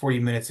almost 40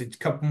 minutes. A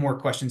couple more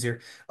questions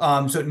here.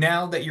 So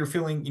now that you're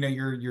feeling,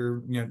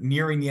 you're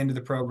nearing the end of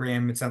the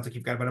program, it sounds like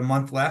you've got about a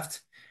month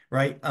left,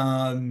 right?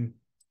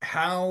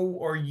 How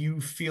are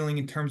you feeling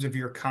in terms of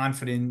your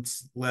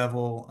confidence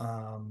level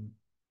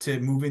to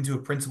move into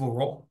a principal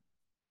role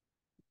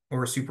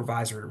or a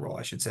supervisory role,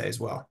 I should say, as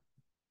well?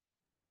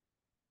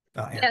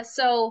 Yeah,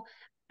 so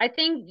I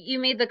think you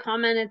made the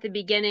comment at the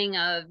beginning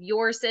of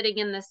you're sitting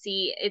in the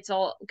seat. It's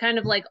all kind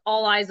of like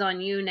all eyes on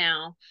you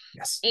now.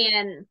 Yes.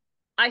 And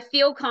I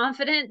feel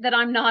confident that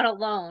I'm not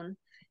alone.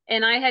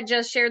 And I had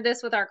just shared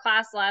this with our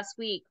class last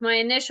week. My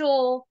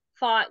initial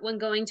thought when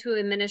going to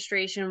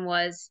administration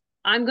was,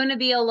 I'm going to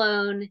be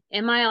alone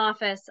in my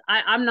office.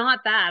 I'm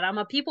not that. I'm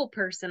a people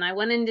person. I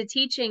went into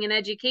teaching and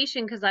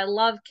education because I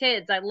love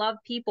kids. I love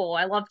people.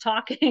 I love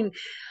talking.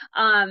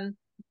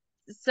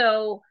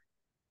 So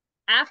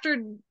after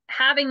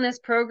having this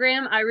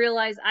program, I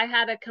realized I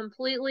had a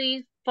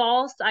completely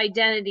false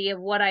identity of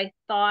what I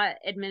thought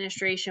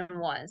administration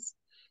was.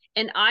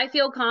 And I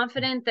feel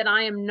confident that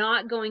I am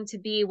not going to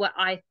be what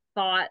I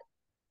thought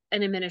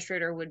an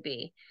administrator would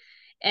be.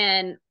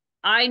 And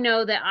I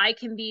know that I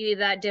can be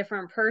that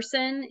different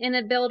person in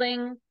a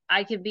building.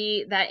 I could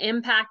be that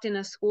impact in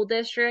a school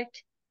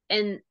district.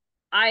 And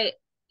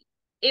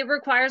it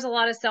requires a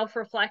lot of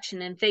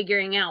self-reflection and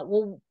figuring out,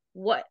 well,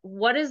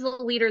 what is the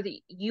leader that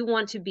you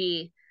want to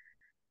be?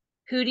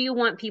 Who do you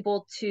want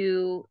people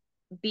to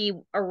be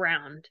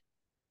around?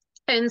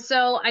 And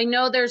so I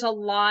know there's a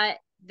lot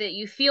that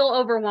you feel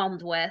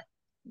overwhelmed with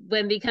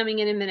when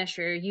becoming an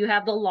administrator. You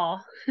have the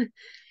law,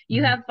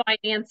 you have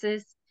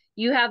finances,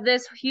 you have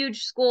this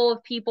huge school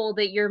of people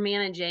that you're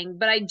managing,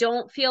 but I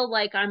don't feel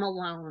like I'm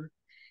alone.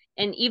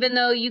 And even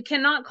though you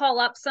cannot call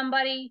up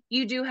somebody,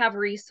 you do have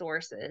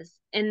resources.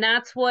 And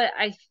that's what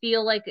I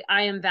feel like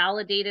I am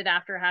validated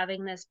after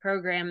having this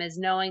program, is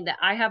knowing that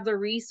I have the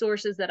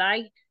resources that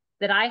I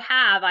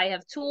have. I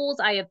have tools,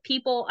 I have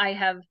people, I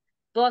have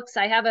books,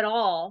 I have it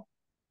all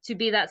to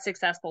be that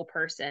successful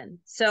person.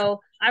 So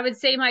I would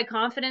say my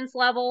confidence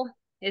level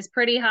is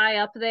pretty high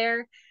up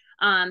there.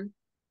 And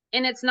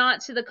it's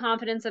not to the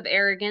confidence of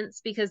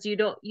arrogance, because you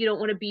don't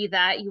want to be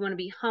that. You want to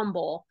be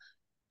humble.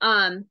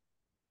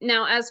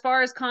 Now, as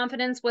far as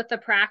confidence with the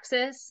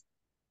praxis,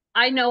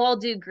 I know I'll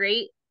do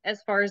great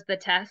as far as the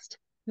test.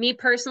 Me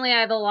personally,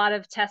 I have a lot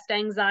of test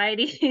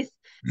anxieties.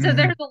 So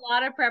there's a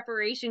lot of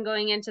preparation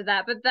going into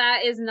that, but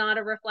that is not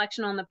a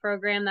reflection on the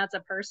program. That's a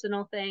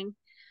personal thing.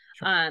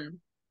 Sure.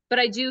 But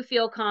I do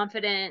feel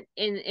confident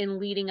in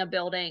leading a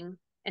building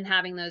and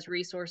having those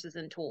resources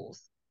and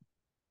tools.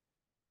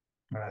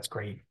 Oh, that's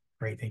great.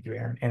 Great. Thank you,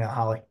 Aaron. And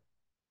Holly.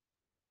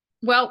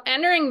 Well,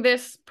 entering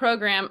this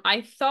program,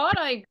 I thought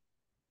I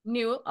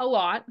knew a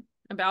lot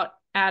about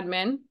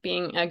admin,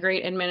 being a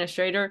great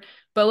administrator,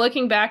 but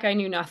looking back, I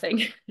knew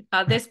nothing.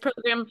 This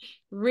program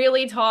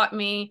really taught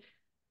me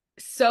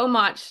so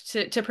much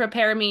to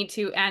prepare me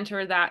to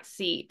enter that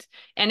seat.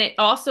 And it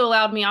also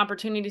allowed me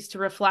opportunities to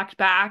reflect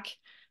back,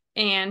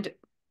 and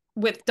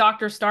with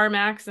Dr.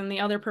 Starmax and the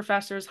other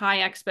professors'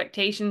 high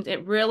expectations,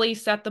 it really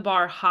set the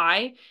bar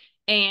high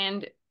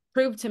and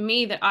proved to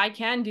me that I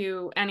can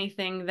do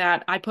anything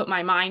that I put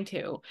my mind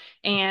to.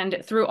 And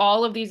through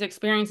all of these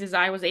experiences,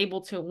 I was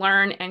able to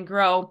learn and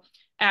grow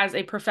as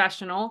a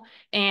professional.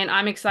 And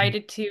I'm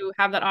excited to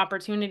have that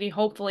opportunity,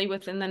 hopefully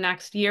within the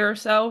next year or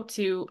so,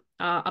 to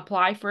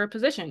apply for a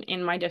position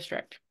in my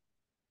district.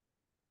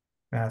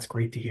 That's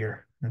great to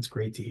hear. That's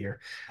great to hear.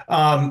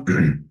 Do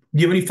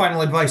you have any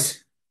final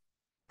advice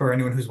for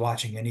anyone who's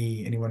watching?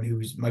 Anyone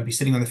who's might be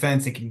sitting on the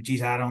fence thinking,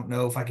 geez, I don't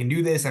know if I can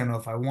do this. I don't know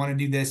if I want to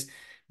do this.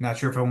 I'm not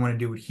sure if I want to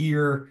do it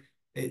here.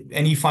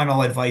 Any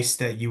final advice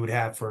that you would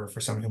have for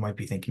someone who might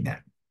be thinking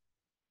that?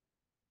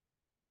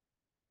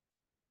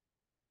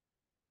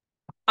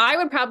 I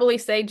would probably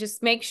say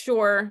just make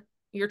sure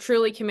you're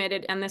truly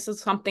committed and this is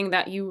something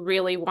that you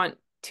really want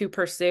to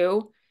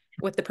pursue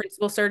with the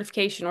principal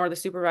certification or the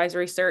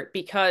supervisory cert,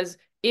 because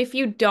if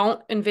you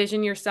don't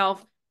envision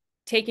yourself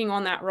taking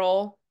on that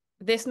role,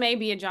 this may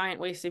be a giant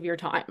waste of your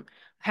time.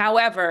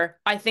 However,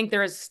 I think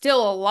there is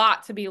still a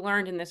lot to be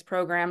learned in this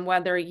program,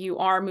 whether you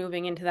are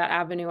moving into that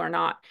avenue or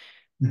not.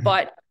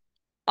 But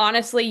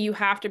honestly, you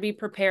have to be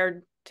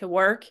prepared to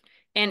work.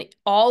 And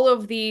all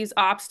of these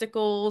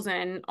obstacles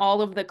and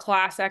all of the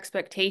class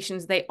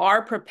expectations, they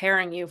are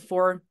preparing you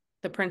for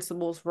the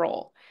principal's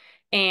role.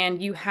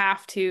 And you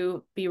have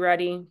to be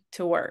ready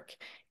to work.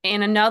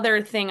 And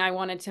another thing I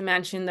wanted to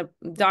mention, the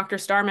Dr.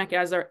 Starmack,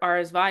 as our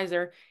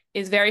advisor,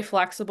 is very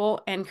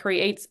flexible and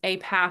creates a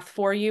path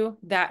for you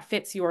that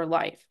fits your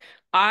life.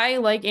 I,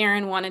 like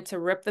Aaron, wanted to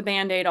rip the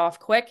Band-Aid off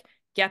quick,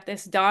 get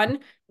this done,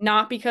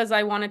 not because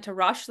I wanted to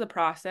rush the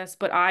process,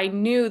 but I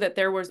knew that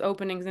there was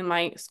openings in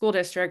my school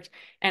district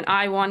and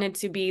I wanted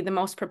to be the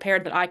most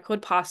prepared that I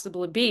could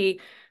possibly be.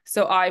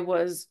 So I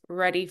was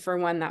ready for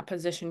when that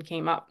position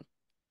came up.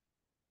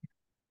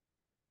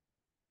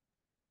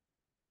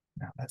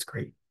 No, that's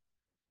great.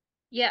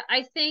 Yeah,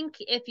 I think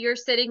if you're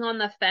sitting on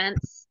the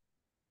fence,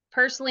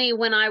 personally,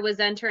 when I was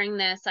entering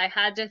this, I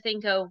had to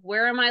think of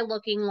where am I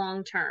looking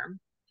long term?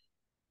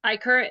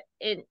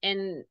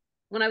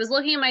 When I was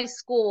looking at my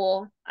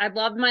school, I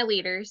loved my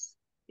leaders,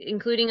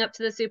 including up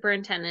to the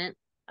superintendent.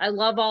 I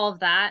love all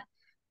of that.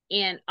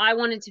 And I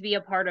wanted to be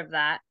a part of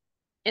that.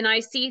 And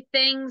I see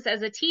things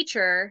as a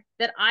teacher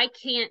that I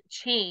can't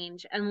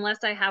change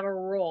unless I have a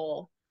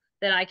role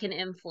that I can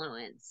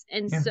influence.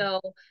 And so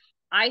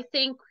I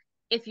think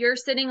if you're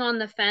sitting on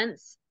the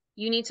fence,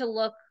 you need to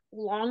look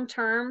long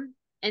term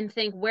and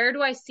think, where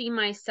do I see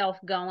myself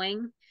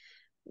going?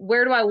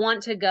 Where do I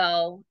want to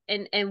go?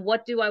 And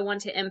what do I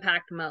want to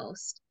impact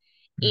most?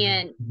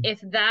 And if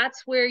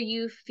that's where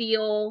you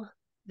feel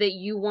that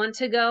you want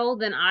to go,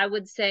 then I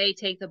would say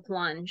take the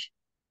plunge,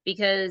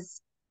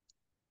 because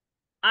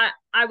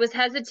I was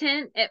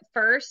hesitant at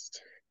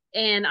first,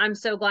 and I'm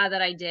so glad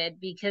that I did,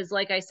 because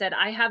like I said,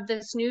 I have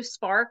this new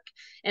spark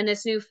and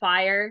this new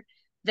fire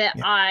that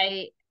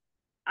I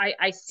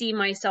see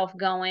myself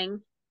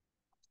going.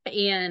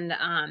 And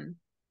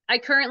I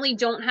currently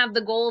don't have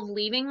the goal of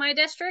leaving my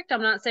district.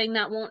 I'm not saying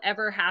that won't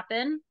ever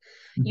happen.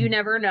 You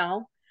never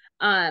know.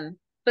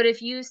 But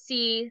if you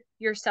see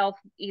yourself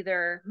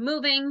either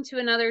moving to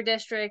another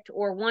district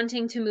or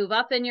wanting to move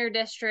up in your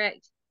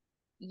district,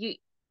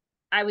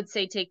 I would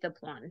say take the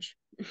plunge.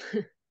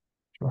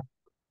 Sure.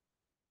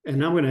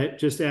 And I'm going to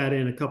just add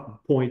in a couple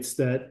of points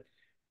that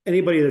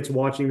anybody that's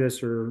watching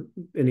this or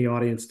in the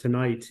audience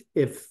tonight,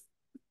 if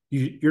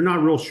you're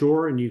not real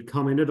sure and you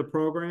come into the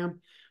program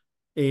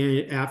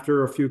and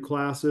after a few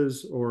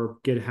classes or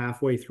get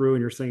halfway through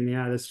and you're saying,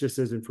 yeah, this just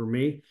isn't for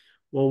me.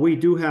 Well, we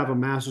do have a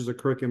master's of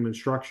curriculum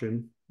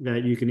instruction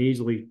that you can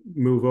easily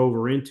move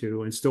over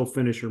into and still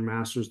finish your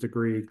master's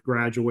degree,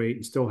 graduate,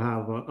 and still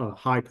have a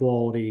high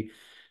quality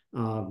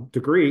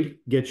degree,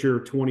 get your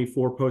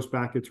 24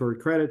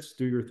 post-baccalaureate credits,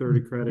 do your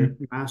 30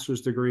 credit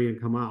master's degree, and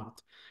come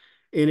out.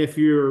 And if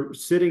you're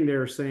sitting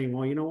there saying,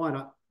 well, you know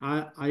what,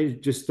 I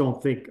just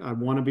don't think I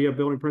want to be a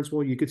building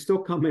principal, you could still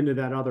come into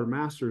that other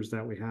master's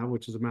that we have,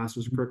 which is a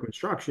master's of curriculum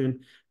instruction.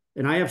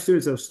 And I have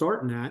students that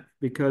start in that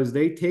because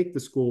they take the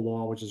school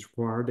law, which is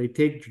required. They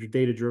take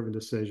data-driven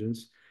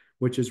decisions,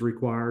 which is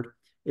required.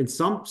 And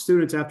some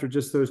students, after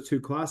just those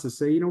 2 classes,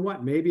 say, you know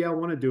what, maybe I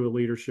want to do a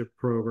leadership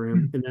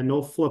program. And then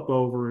they'll flip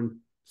over and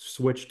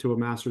switch to a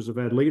master's of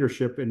ed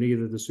leadership in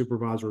either the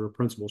supervisory or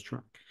principal's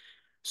track.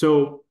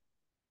 So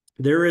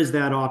there is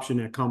that option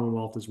at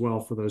Commonwealth as well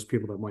for those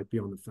people that might be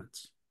on the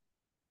fence.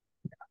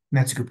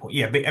 That's a good point.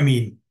 Yeah, but I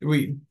mean,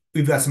 we've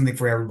got something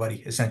for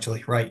everybody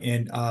essentially, right?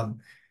 And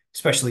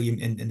especially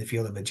in the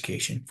field of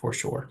education, for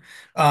sure.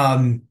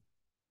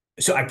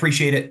 So I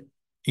appreciate it.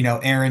 You know,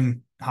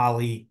 Aaron,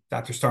 Holly,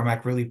 Dr.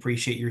 Starmack, really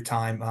appreciate your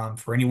time.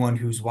 For anyone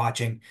who's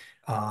watching,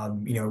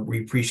 you know,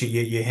 we appreciate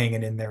you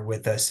hanging in there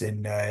with us.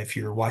 And if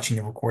you're watching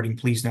the recording,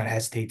 please not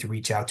hesitate to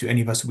reach out to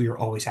any of us. We are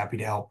always happy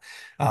to help.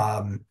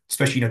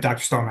 Especially, you know,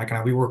 Dr. Starmack and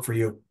I, we work for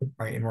you,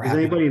 right? And we're Does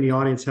happy. Anybody in the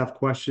audience have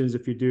questions?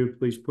 If you do,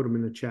 please put them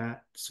in the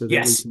chat so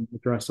that we can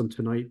address them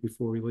tonight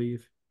before we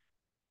leave.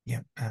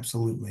 Yeah,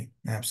 absolutely.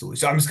 Absolutely.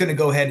 So I'm just going to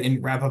go ahead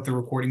and wrap up the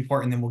recording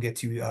part, and then we'll get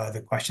to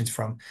the questions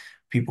from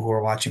people who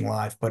are watching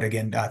live. But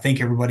again, thank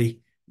you, everybody.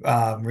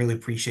 Really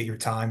appreciate your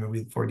time, and we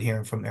look forward to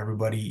hearing from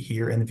everybody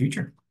here in the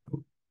future.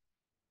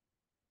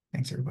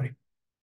 Thanks, everybody.